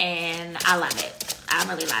me, and I love it. I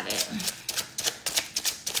really love it.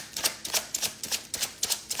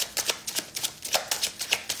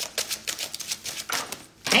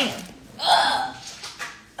 Damn. Ugh.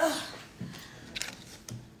 Ugh.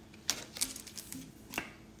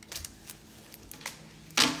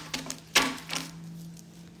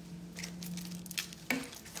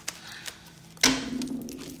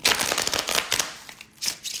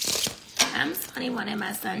 I'm 21 and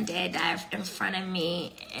my son dad died in front of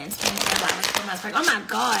me, and 24 while I was 4 months pregnant. Oh my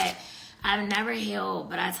God. I've never healed,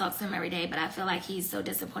 but I talk to him every day, but I feel like he's so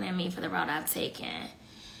disappointed in me for the route I've taken.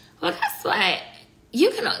 Well, guess what?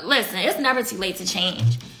 You can, listen, it's never too late to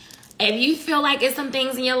change. If you feel like it's some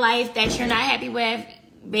things in your life that you're not happy with,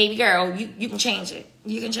 baby girl, you can change it.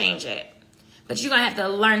 You can change it. But you're going to have to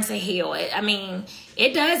learn to heal it. I mean,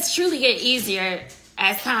 it does truly get easier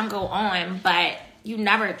as time go on, but you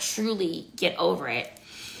never truly get over it.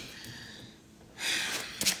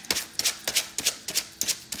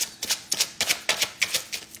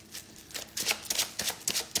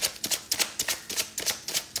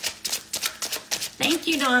 Thank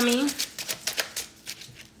you, Normie.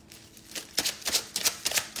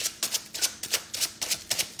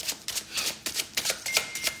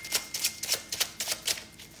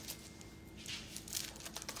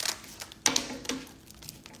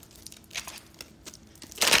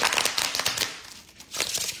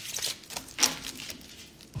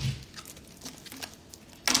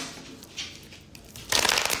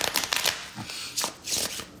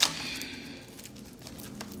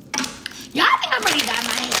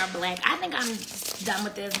 I think I'm done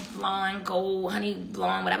with this blonde, gold, honey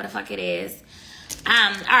blonde, whatever the fuck it is.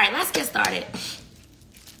 All right, let's get started.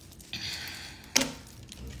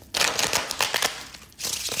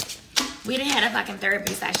 We done had a fucking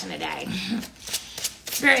therapy session today.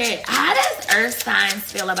 Spirit, how does earth signs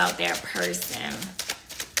feel about their person?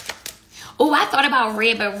 Oh, I thought about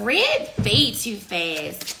red, but red fades too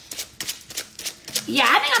fast. Yeah,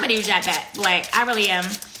 I think I'm gonna do Jet Black. I really am.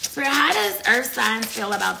 Spirit, how does earth signs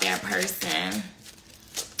feel about their person?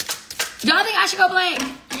 Y'all think I should go black?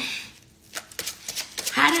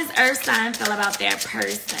 How does earth sign feel about their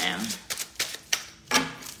person?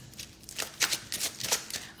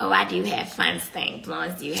 Oh, I do have fun things.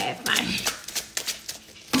 Blondes do have fun.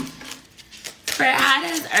 Spirit, how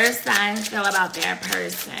does earth signs feel about their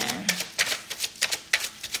person?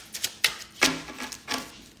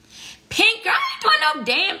 Pink, girl, I ain't doing no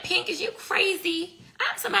damn pink. Is you crazy?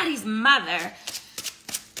 I'm somebody's mother.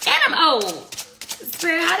 And I'm old.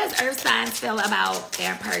 Spirit, how does earth signs feel about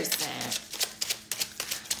their person?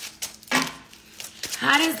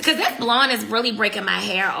 How does, because this blonde is really breaking my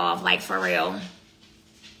hair off, like for real.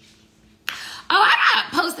 Oh, I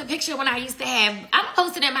gotta post a picture when I used to have, I'm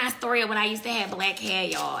posting in my story when I used to have black hair,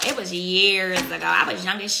 y'all. It was years ago. I was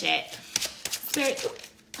young as shit. Spirit,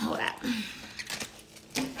 hold up.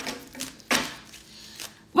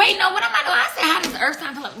 Wait, no, what am I doing? I said, how does earth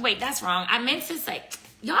sign feel? Wait, that's wrong. I meant to say,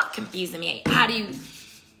 y'all confusing me. How do you,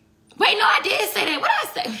 wait, no, I did say that. What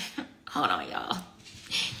did I say? Hold on, y'all.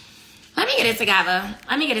 Let me get it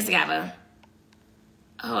together.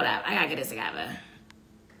 Hold up, I gotta get it together.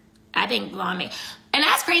 I think blonde me. And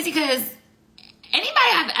that's crazy because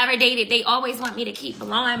anybody I've ever dated, they always want me to keep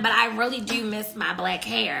blonde, but I really do miss my black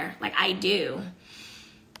hair. Like, I do.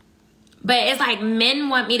 But it's like men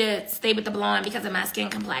want me to stay with the blonde because of my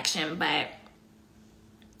skin complexion, but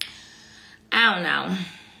I don't know.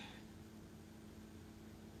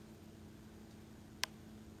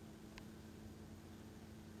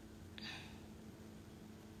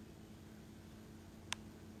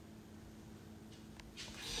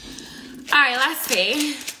 All right, let's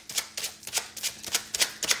see.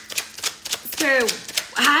 Spirit,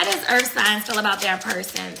 how does earth signs feel about their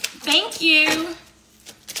person? Thank you.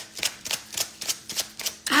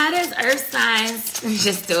 How does earth signs,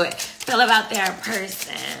 just do it, feel about their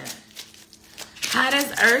person? How does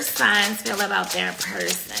earth signs feel about their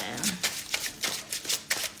person?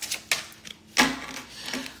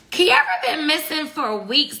 Kiara been missing for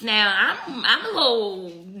weeks now. I'm a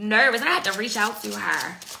little nervous. I have to reach out to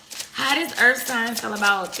her. How does earth signs feel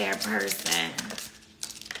about their person?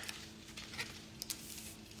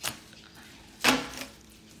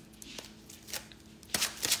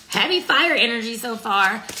 Heavy fire energy so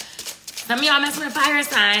far. Some of y'all messing with a fire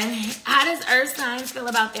sign. How does earth signs feel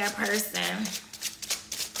about their person?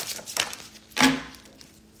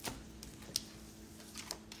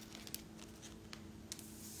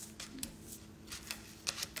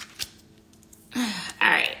 All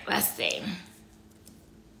right, let's see.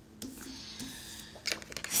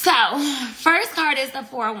 So, first card is the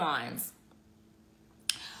Four Wands.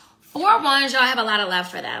 Four Wands, y'all have a lot of love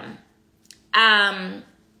for them.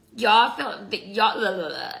 Y'all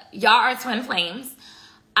are twin flames.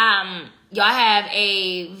 Y'all have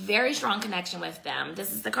a very strong connection with them.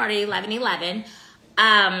 This is the card of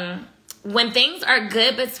 1111. When things are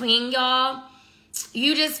good between y'all,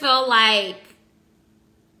 you just feel like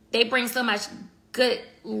they bring so much good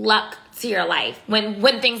luck to your life.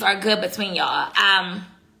 When things are good between y'all.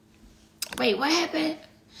 Wait, what happened?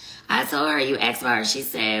 I told her you asked her. She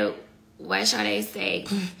said, what shall they say?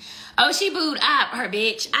 Oh, she booed up her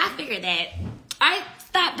bitch. I figured that. All right,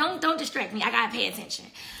 stop. Don't distract me. I gotta pay attention.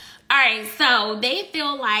 All right, so they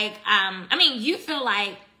feel like, you feel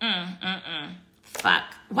like, fuck.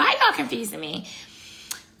 Why y'all confusing me?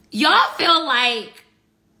 Y'all feel like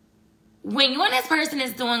when you and this person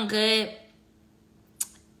is doing good,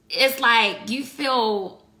 it's like you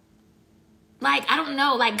feel like, I don't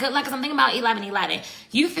know, like good luck. Cause I'm thinking about 11:11.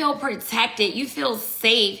 You feel protected. You feel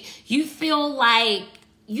safe. You feel like,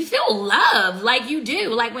 you feel love. Like you do.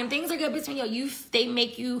 Like when things are good between you, they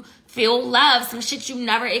make you feel love. Some shit you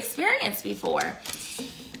never experienced before.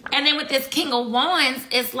 And then with this King of Wands,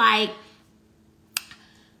 it's like,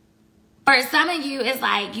 for some of you, it's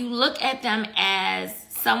like you look at them as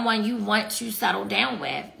someone you want to settle down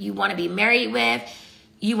with. You want to be married with.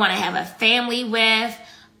 You want to have a family with.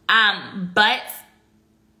 But,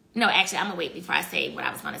 no, actually, I'm going to wait before I say what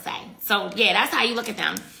I was going to say. So, yeah, that's how you look at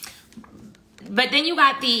them. But then you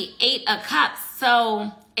got the 8 of Cups.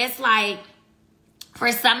 So, it's like,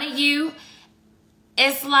 for some of you,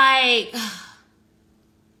 it's like,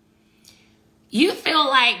 you feel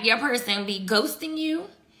like your person be ghosting you.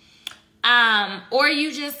 Or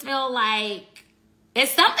you just feel like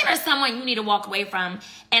it's something or someone you need to walk away from.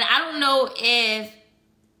 And I don't know if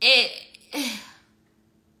it...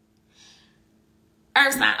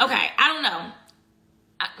 Earth sign. Okay, I don't know.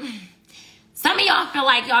 Some of y'all feel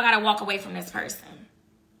like y'all got to walk away from this person.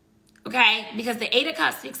 Okay? Because the 8 of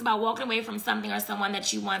Cups speaks about walking away from something or someone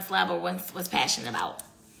that you once loved or once was passionate about.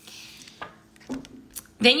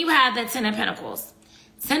 Then you have the 10 of Pentacles.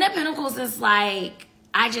 10 of Pentacles is like,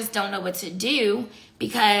 I just don't know what to do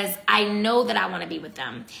because I know that I want to be with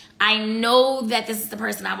them. I know that this is the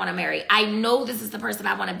person I want to marry. I know this is the person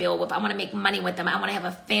I want to build with. I want to make money with them. I want to have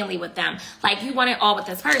a family with them. Like, you want it all with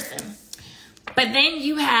this person. But then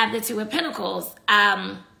you have the 2 of Pentacles.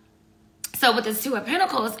 So with the 2 of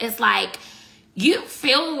Pentacles, it's like you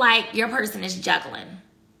feel like your person is juggling.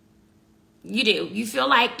 You do. You feel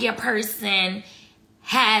like your person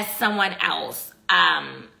has someone else.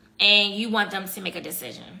 And you want them to make a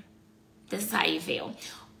decision. This is how you feel.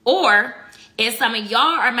 Or if some of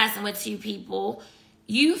y'all are messing with 2 people,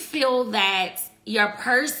 you feel that your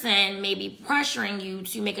person may be pressuring you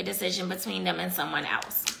to make a decision between them and someone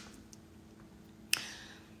else.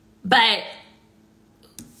 But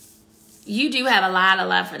you do have a lot of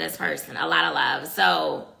love for this person. A lot of love.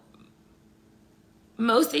 So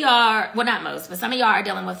most of y'all, well, not most, but some of y'all are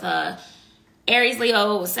dealing with a Aries,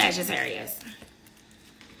 Leo, Sagittarius.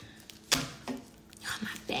 My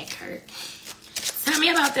back hurt. Tell me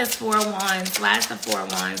about this 4 of Wands. Why is the 4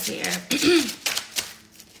 of Wands here?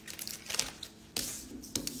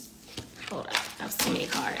 Hold up. That was too many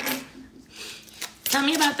cards. Tell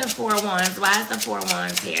me about the 4 of Wands. Why is the 4 of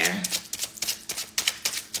Wands here?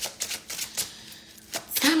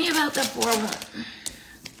 Tell me about the 4 of Wands.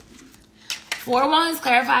 4 of Wands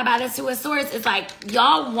clarified by the 2 of Swords. It's like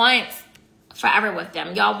y'all want forever with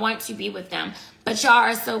them. Y'all want to be with them. But y'all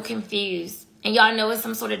are so confused. And y'all know it's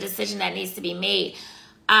some sort of decision that needs to be made.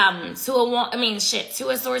 2 of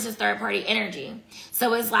Swords is third party energy.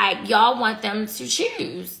 So it's like y'all want them to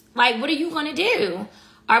choose. Like, what are you going to do?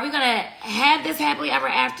 Are we going to have this happily ever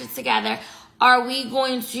after together? Are we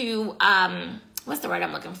going to, what's the word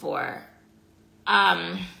I'm looking for?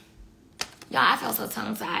 Y'all, I feel so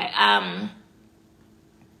tongue tied.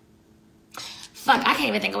 Fuck, I can't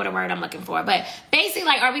even think of what a word I'm looking for. But basically,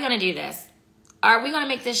 like, are we going to do this? Are we going to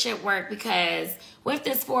make this shit work? Because with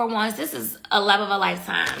this 4 of Wands, this is a love of a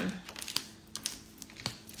lifetime.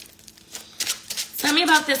 Tell me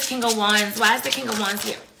about this King of Wands. Why is the King of Wands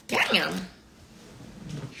here? Damn.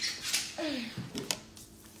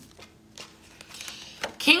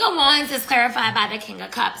 King of Wands is clarified by the King of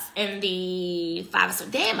Cups and the 5 of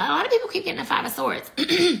Swords. Damn, a lot of people keep getting the 5 of Swords.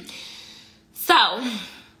 So,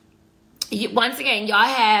 once again, y'all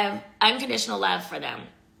have unconditional love for them.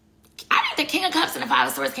 I think the King of Cups and the 5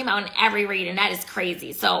 of Swords came out in every reading. That is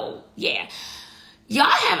crazy. So, yeah. Y'all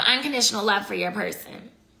have unconditional love for your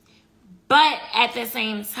person. But at the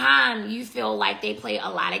same time, you feel like they play a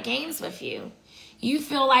lot of games with you. You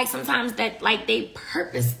feel like sometimes that, like, they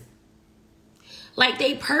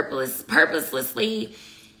purposelessly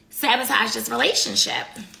sabotage this relationship.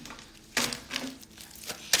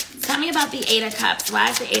 Tell me about the 8 of Cups. Why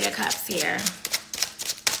is the 8 of Cups here?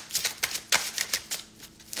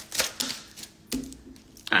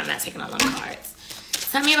 I'm not taking all them cards.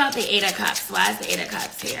 Tell me about the 8 of Cups. Why is the 8 of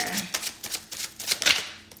Cups here?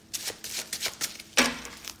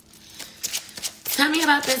 Tell me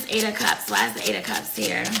about this 8 of Cups. Why is the 8 of Cups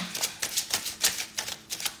here?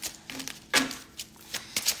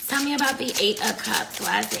 Tell me about the 8 of Cups.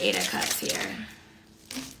 Why is the 8 of Cups here?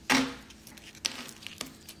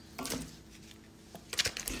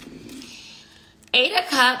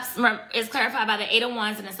 Cups is clarified by the Eight of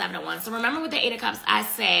Wands and the Seven of Wands. So remember with the Eight of Cups, I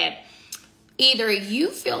said either you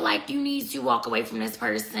feel like you need to walk away from this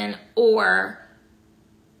person, or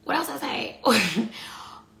what else I say?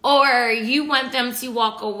 Or you want them to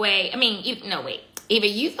walk away. I mean, no, wait. Either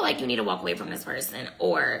you feel like you need to walk away from this person,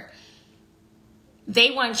 or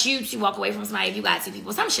they want you to walk away from somebody if you got two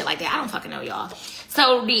people. Some shit like that. I don't fucking know, y'all.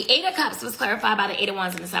 So the Eight of Cups was clarified by the Eight of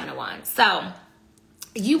Wands and the Seven of Wands. So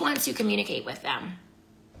you want to communicate with them.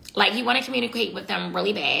 Like, you want to communicate with them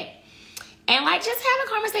really bad. And, like, just have a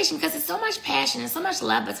conversation, because there's so much passion and so much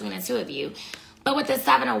love between the two of you. But with the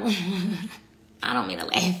Seven of Wands, I don't mean to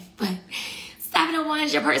laugh, but Seven of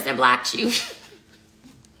Wands, your person blocked you.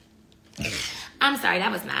 I'm sorry,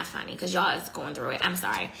 that was not funny, because y'all is going through it. I'm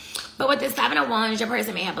sorry. But with the Seven of Wands, your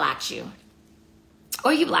person may have blocked you.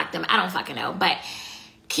 Or you blocked them. I don't fucking know. But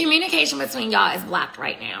communication between y'all is blocked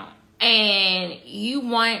right now. And you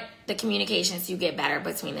want the communication to get better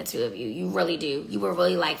between the two of you. You really do. You would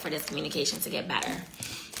really like for this communication to get better.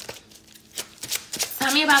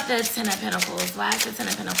 Tell me about the Ten of Pentacles. Why is the Ten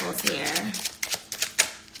of Pentacles here?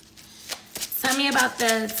 Tell me about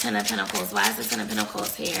the Ten of Pentacles. Why is the Ten of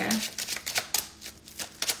Pentacles here?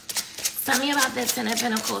 Tell me about the Ten of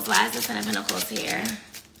Pentacles. Why is the Ten of Pentacles here?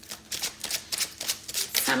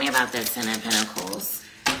 Tell me about the Ten of Pentacles.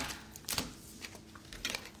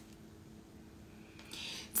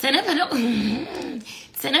 Ten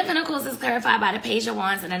of Pentacles is clarified by the Page of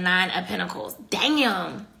Wands and the Nine of Pentacles.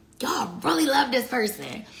 Damn. Y'all really love this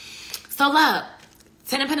person. So look,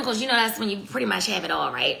 Ten of Pentacles, you know that's when you pretty much have it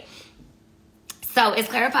all, right? So it's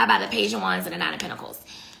clarified by the Page of Wands and the Nine of Pentacles.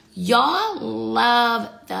 Y'all love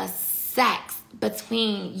the sex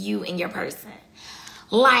between you and your person.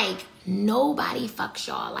 Like, nobody fucks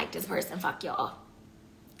y'all like this person fuck y'all.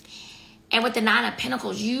 And with the Nine of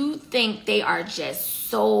Pentacles, you think they are just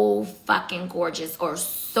so fucking gorgeous or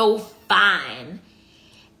so fine.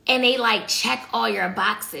 And they, like, check all your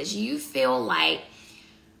boxes. You feel like,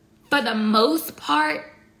 for the most part,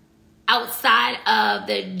 outside of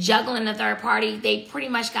the juggling the third party, they pretty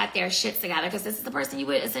much got their shit together, because this is the person you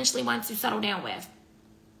would essentially want to settle down with.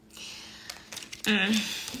 Tell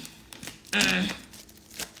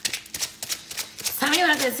me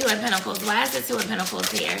about the Two of Pentacles. Why is the Two of Pentacles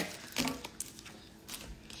here?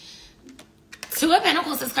 Two of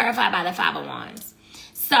Pentacles is clarified by the Five of Wands.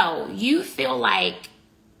 So you feel like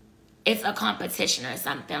it's a competition or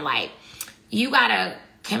something. Like, you gotta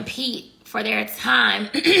compete for their time,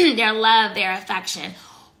 their love, their affection.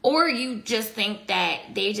 Or you just think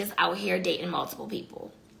that they just out here dating multiple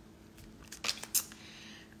people.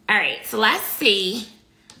 All right, so let's see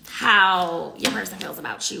how your person feels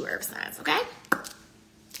about you, Earth signs, okay?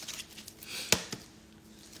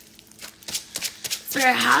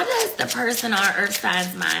 Spirit, how does the person on Earth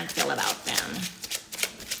signs' mind feel about them?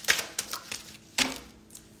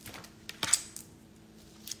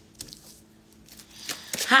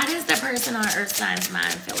 How does the person on Earth signs'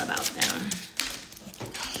 mind feel about them?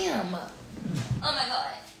 Damn. Oh my God.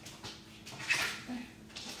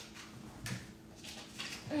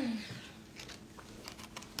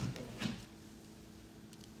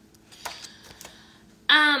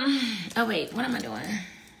 Oh wait, what am I doing?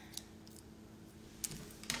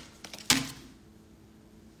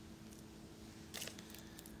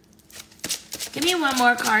 Give me one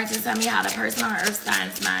more card to tell me how the person on Earth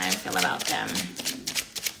signs' mind feel about them.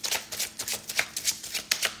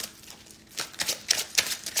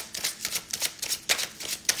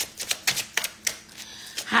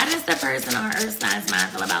 How does the person on Earth signs' mind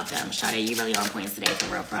feel about them? Shawty, you really on points today,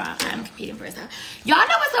 for real, I'm competing for yourself. Y'all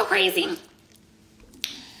know what's so crazy?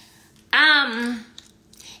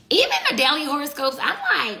 Even the daily horoscopes, I'm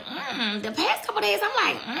like, the past couple days,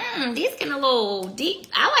 I'm like, these getting a little deep.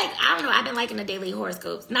 I don't know, I've been liking the daily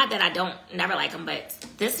horoscopes. Not that I don't never like them, but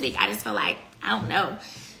this week I just feel like, I don't know,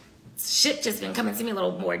 shit just been coming to me a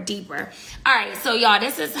little more deeper. All right, so y'all,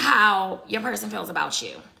 this is how your person feels about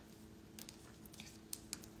you.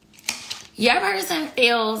 Your person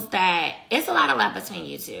feels that it's a lot of love between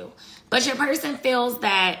you two, but your person feels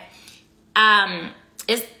that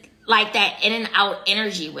it's like that in and out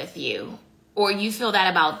energy with you, or you feel that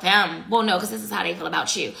about them. Well, no, because this is how they feel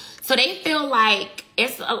about you. So they feel like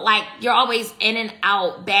it's like you're always in and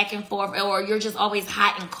out, back and forth, or you're just always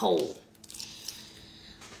hot and cold.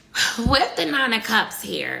 With the Nine of Cups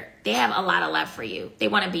here, they have a lot of love for you. They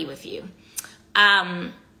want to be with you.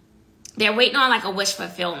 They're waiting on like a wish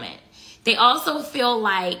fulfillment. They also feel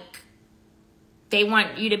like they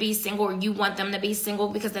want you to be single, or you want them to be single,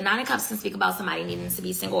 because the Nine of Cups can speak about somebody needing to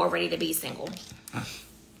be single or ready to be single.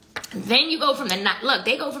 Then you go from the 9, look,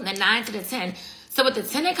 they go from the 9 to the 10. So with the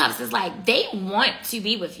Ten of Cups, it's like they want to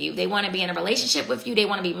be with you. They want to be in a relationship with you. They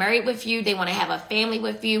want to be married with you. They want to have a family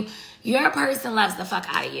with you. Your person loves the fuck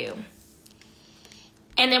out of you.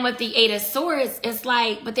 And then with the Eight of Swords, it's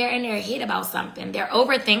like, but they're in their head about something. They're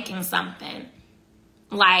overthinking something.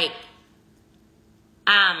 Like,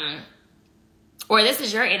 or this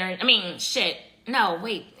is your inner, I mean, shit. No,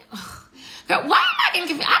 wait. Girl, why am I getting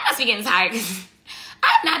confused? I must be getting tired because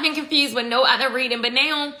I've not been confused with no other reading, but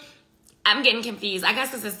now I'm getting confused. I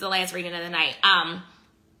guess this is the last reading of the night.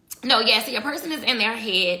 No, yeah, so your person is in their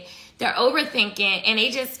head. They're overthinking, and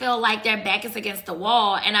they just feel like their back is against the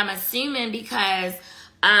wall. And I'm assuming because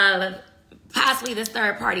of possibly this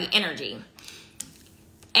third-party energy.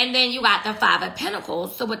 And then you got the Five of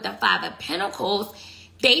Pentacles. So with the Five of Pentacles,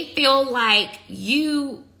 they feel like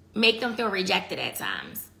you make them feel rejected at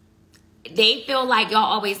times. They feel like y'all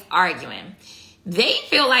always arguing. They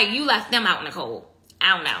feel like you left them out in the cold.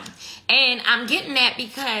 I don't know. And I'm getting that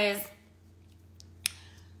because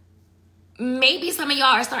maybe some of y'all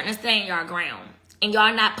are starting to stay in your ground. And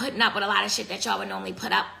y'all not putting up with a lot of shit that y'all would normally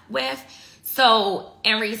put up with. So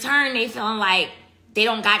in return, they feeling like they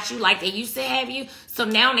don't got you like they used to have you. So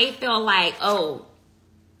now they feel like, oh,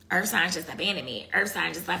 Earth signs just abandoned me. Earth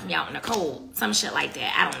sign just left me out in the cold. Some shit like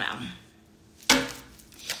that. I don't know.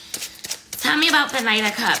 Tell me about the Knight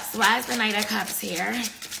of Cups. Why is the Knight of Cups here?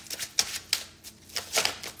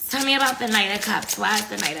 Tell me about the Knight of Cups. Why is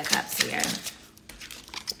the Knight of Cups here?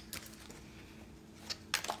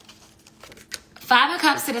 Five of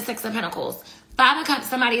Cups to the Six of Pentacles. Five of Cups,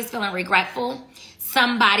 somebody is feeling regretful.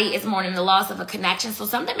 Somebody is mourning the loss of a connection. So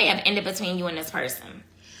something may have ended between you and this person.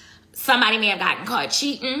 Somebody may have gotten caught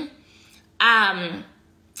cheating. And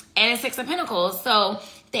a Six of Pentacles. So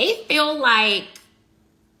they feel like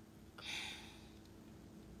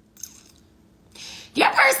your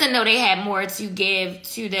person know they had more to give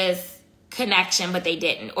to this connection, but they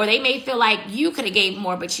didn't. Or they may feel like you could have gave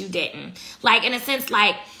more, but you didn't. Like, in a sense,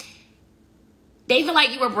 like, they feel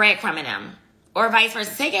like you were breadcrumbing them. Or vice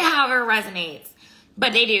versa. Take it however it resonates.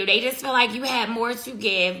 But they do. They just feel like you had more to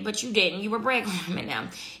give, but you didn't. You were breadcrumbing them.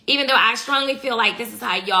 Even though I strongly feel like this is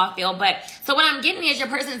how y'all feel. But, so what I'm getting is your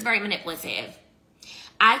person is very manipulative.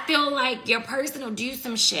 I feel like your person will do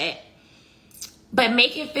some shit, but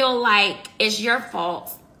make it feel like it's your fault.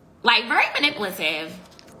 Like, very manipulative.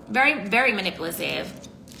 Very, very manipulative.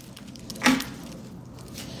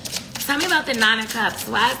 Tell me about the Nine of Cups.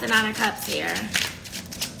 Why is the Nine of Cups here?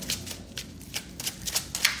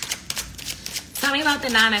 Tell me about the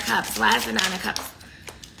Nine of Cups. Why is the Nine of Cups?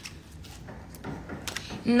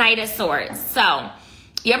 Knight of Swords. So,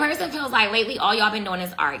 your person feels like lately all y'all been doing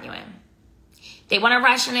is arguing. They want to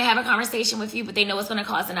rush in and have a conversation with you, but they know it's going to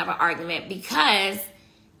cause another argument because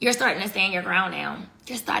you're starting to stand your ground now.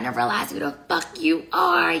 You're starting to realize who the fuck you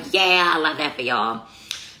are. Yeah, I love that for y'all.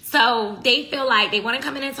 So they feel like they want to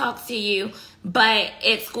come in and talk to you, but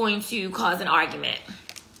it's going to cause an argument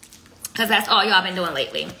because that's all y'all been doing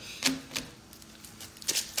lately.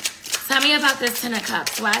 Tell me about this Ten of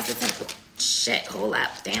Cups. Why is the Ten of... Shit, hold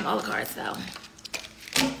up. Damn, all the cards fell.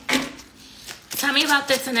 Tell me about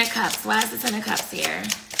the Ten of Cups. Why is the Ten of Cups here?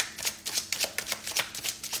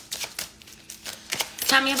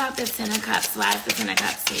 Tell me about this Ten of Cups. Why is the Ten of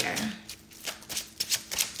Cups here?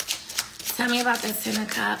 Tell me about this Ten of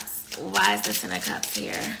Cups. Why is the Ten of Cups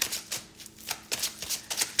here?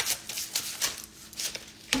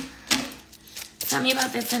 Tell me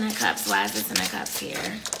about the Ten of Cups. Why is the Ten of Cups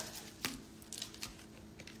here?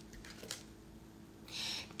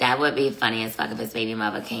 That would be funny as fuck if his baby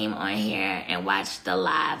mother came on here and watched the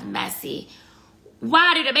live messy.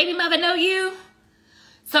 Why did the baby mother know you?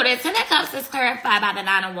 So the Ten of Cups is clarified by the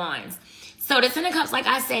Nine of Wands. So the Ten of Cups, like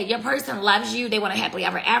I said, your person loves you. They want to happily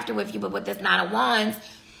ever after with you. But with this Nine of Wands,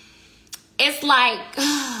 it's like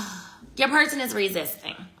your person is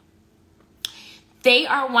resisting. They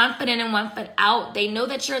are one foot in and one foot out. They know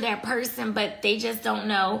that you're their person, but they just don't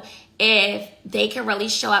know if they can really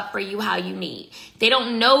show up for you how you need. They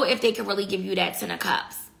don't know if they can really give you that Ten of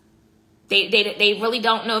Cups. They really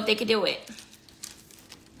don't know if they could do it.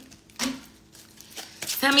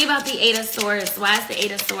 Tell me about the Eight of Swords. Why is the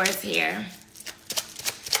Eight of Swords here?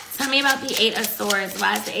 Tell me about the Eight of Swords.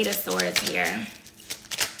 Why is the Eight of Swords here?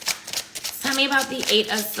 Tell me about the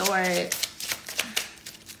Eight of Swords.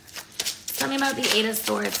 Tell me about the Eight of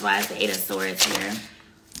Swords. Why is the Eight of Swords here?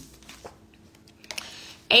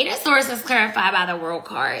 Eight of Swords is clarified by the World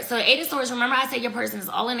card. So the Eight of Swords, remember I said your person is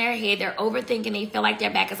all in their head. They're overthinking. They feel like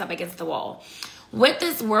their back is up against the wall. With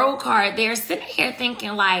this World card, they're sitting here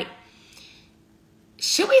thinking like,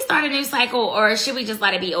 should we start a new cycle or should we just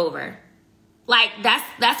let it be over? Like,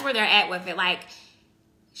 that's where they're at with it. Like,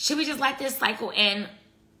 Should we just let this cycle end,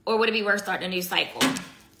 or would it be worth starting a new cycle?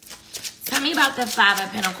 Tell me about the Five of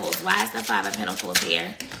Pentacles. Why is the Five of Pentacles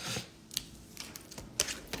here?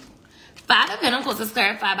 Five of Pentacles is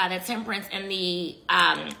clarified by the Temperance and the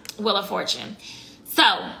Wheel of Fortune.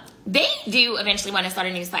 So they do eventually want to start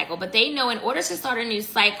a new cycle, but they know in order to start a new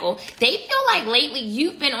cycle, they feel like lately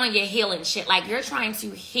you've been on your healing shit. Like you're trying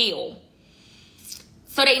to heal.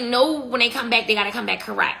 So they know when they come back, they got to come back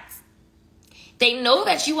correct. They know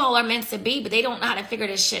that you all are meant to be, but they don't know how to figure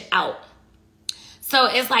this shit out. So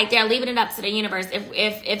it's like they're leaving it up to the universe.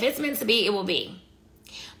 If it's meant to be, it will be.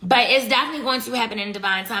 But it's definitely going to happen in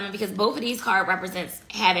divine timing because both of these cards represents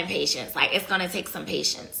having patience. Like it's going to take some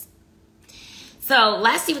patience. So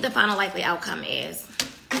let's see what the final likely outcome is.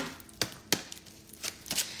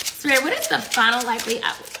 Spirit, what is the final likely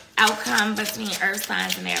outcome between earth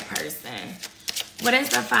signs and their person? What is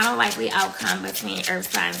the final likely outcome between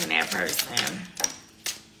earth signs and their person?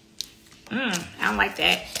 I don't like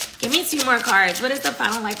that. Give me 2 more cards. What is the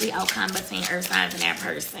final likely outcome between earth signs and their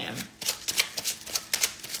person?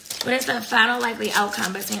 What is the final likely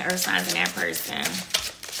outcome between earth signs and their person?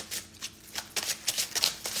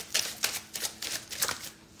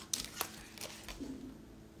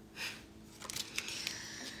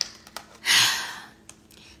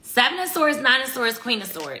 Seven of Swords, Nine of Swords, Queen of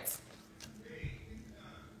Swords.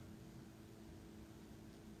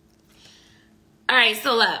 All right,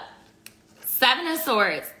 so look. Seven of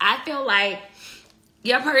Swords. I feel like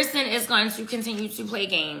your person is going to continue to play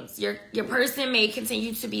games. Your person may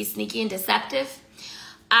continue to be sneaky and deceptive.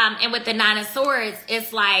 And with the Nine of Swords,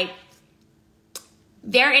 it's like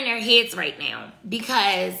they're in their heads right now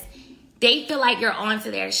because they feel like you're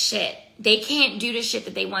onto their shit. They can't do the shit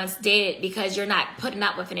that they once did because you're not putting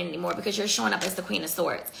up with it anymore because you're showing up as the Queen of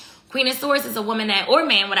Swords. Queen of Swords is a woman that, or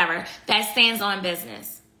man, whatever, that stands on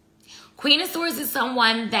business. Queen of Swords is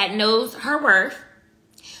someone that knows her worth.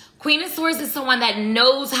 Queen of Swords is someone that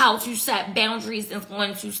knows how to set boundaries and is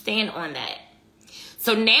going to stand on that.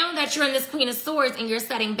 So now that you're in this Queen of Swords and you're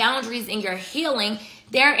setting boundaries and you're healing,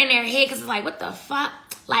 they're in their head because it's like, what the fuck?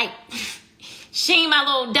 Like, she ain't my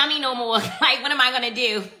little dummy no more. Like, what am I going to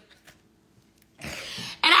do?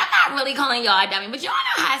 And I'm not really calling y'all a dummy, but y'all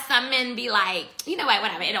know how some men be like, you know what,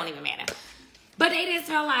 whatever, it don't even matter. But they just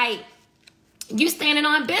feel like, you standing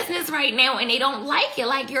on business right now and they don't like it.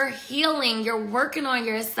 Like you're healing, you're working on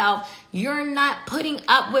yourself. You're not putting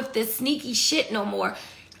up with this sneaky shit no more.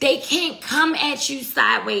 They can't come at you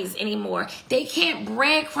sideways anymore. They can't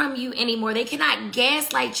brag from you anymore. They cannot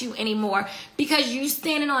gaslight you anymore because you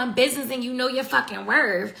standing on business and you know your fucking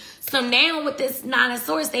worth. So now with this Nine of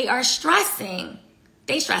Swords, they are stressing.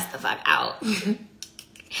 They stress the fuck out.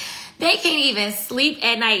 They can't even sleep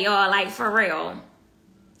at night, y'all, like for real.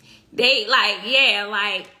 They like, yeah,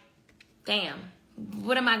 like, damn,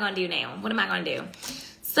 what am I going to do now? What am I going to do?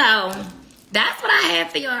 So that's what I have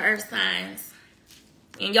for y'all earth signs.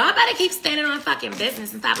 And y'all better keep standing on fucking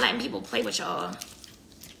business and stop letting people play with y'all.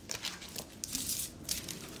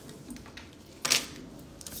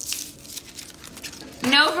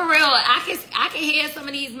 No, for real. I can hear some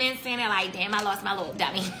of these men saying that like, damn, I lost my little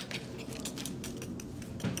dummy.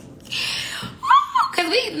 Cause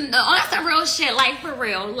we on some real shit, like for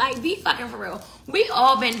real, like be fucking for real. We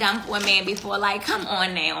all been done for a man before. Like, come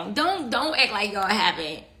on now, don't act like y'all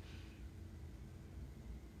haven't.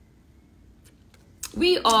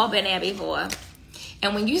 We all been there before.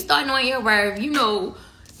 And when you start knowing your worth, you know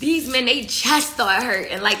these men, they just start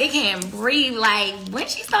hurting, like they can't breathe. Like when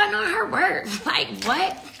she start knowing her worth, like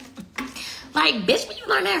what? Like bitch, where you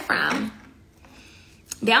learn that from?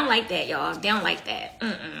 They don't like that, y'all. They don't like that.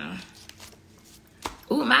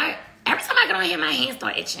 Ooh, every time I get on here, my hands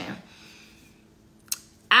start itching.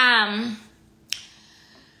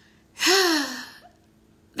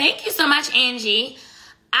 Thank you so much, Angie.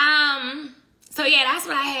 So yeah, that's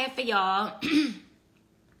what I have for y'all.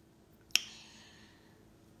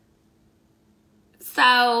 So,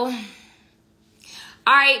 all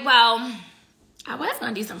right, well, I was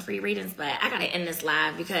gonna do some free readings, but I gotta end this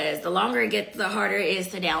live because the longer it gets, the harder it is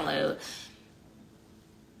to download.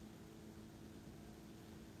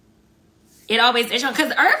 It always itching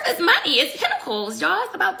because earth is money. It's pentacles, y'all.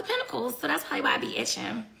 It's about the pentacles. So that's probably why I be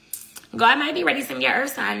itching. God might be ready to send me an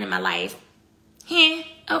earth sign in my life. Yeah,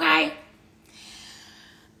 okay.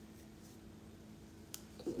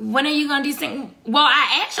 When are you going to do single? Well,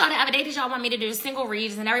 I asked y'all the other day that y'all want me to do single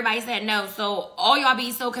reads and everybody said no. So all y'all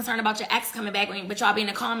be so concerned about your ex coming back, but y'all be in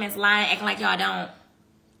the comments lying, acting like y'all don't.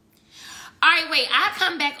 All right, wait. I'll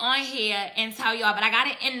come back on here and tell y'all, but I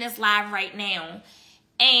got to end this live right now.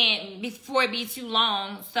 and before it be too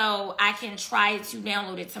long, so I can try to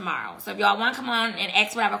download it tomorrow. So if y'all want to come on and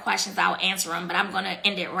ask whatever questions, I'll answer them, but I'm going to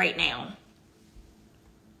end it right now.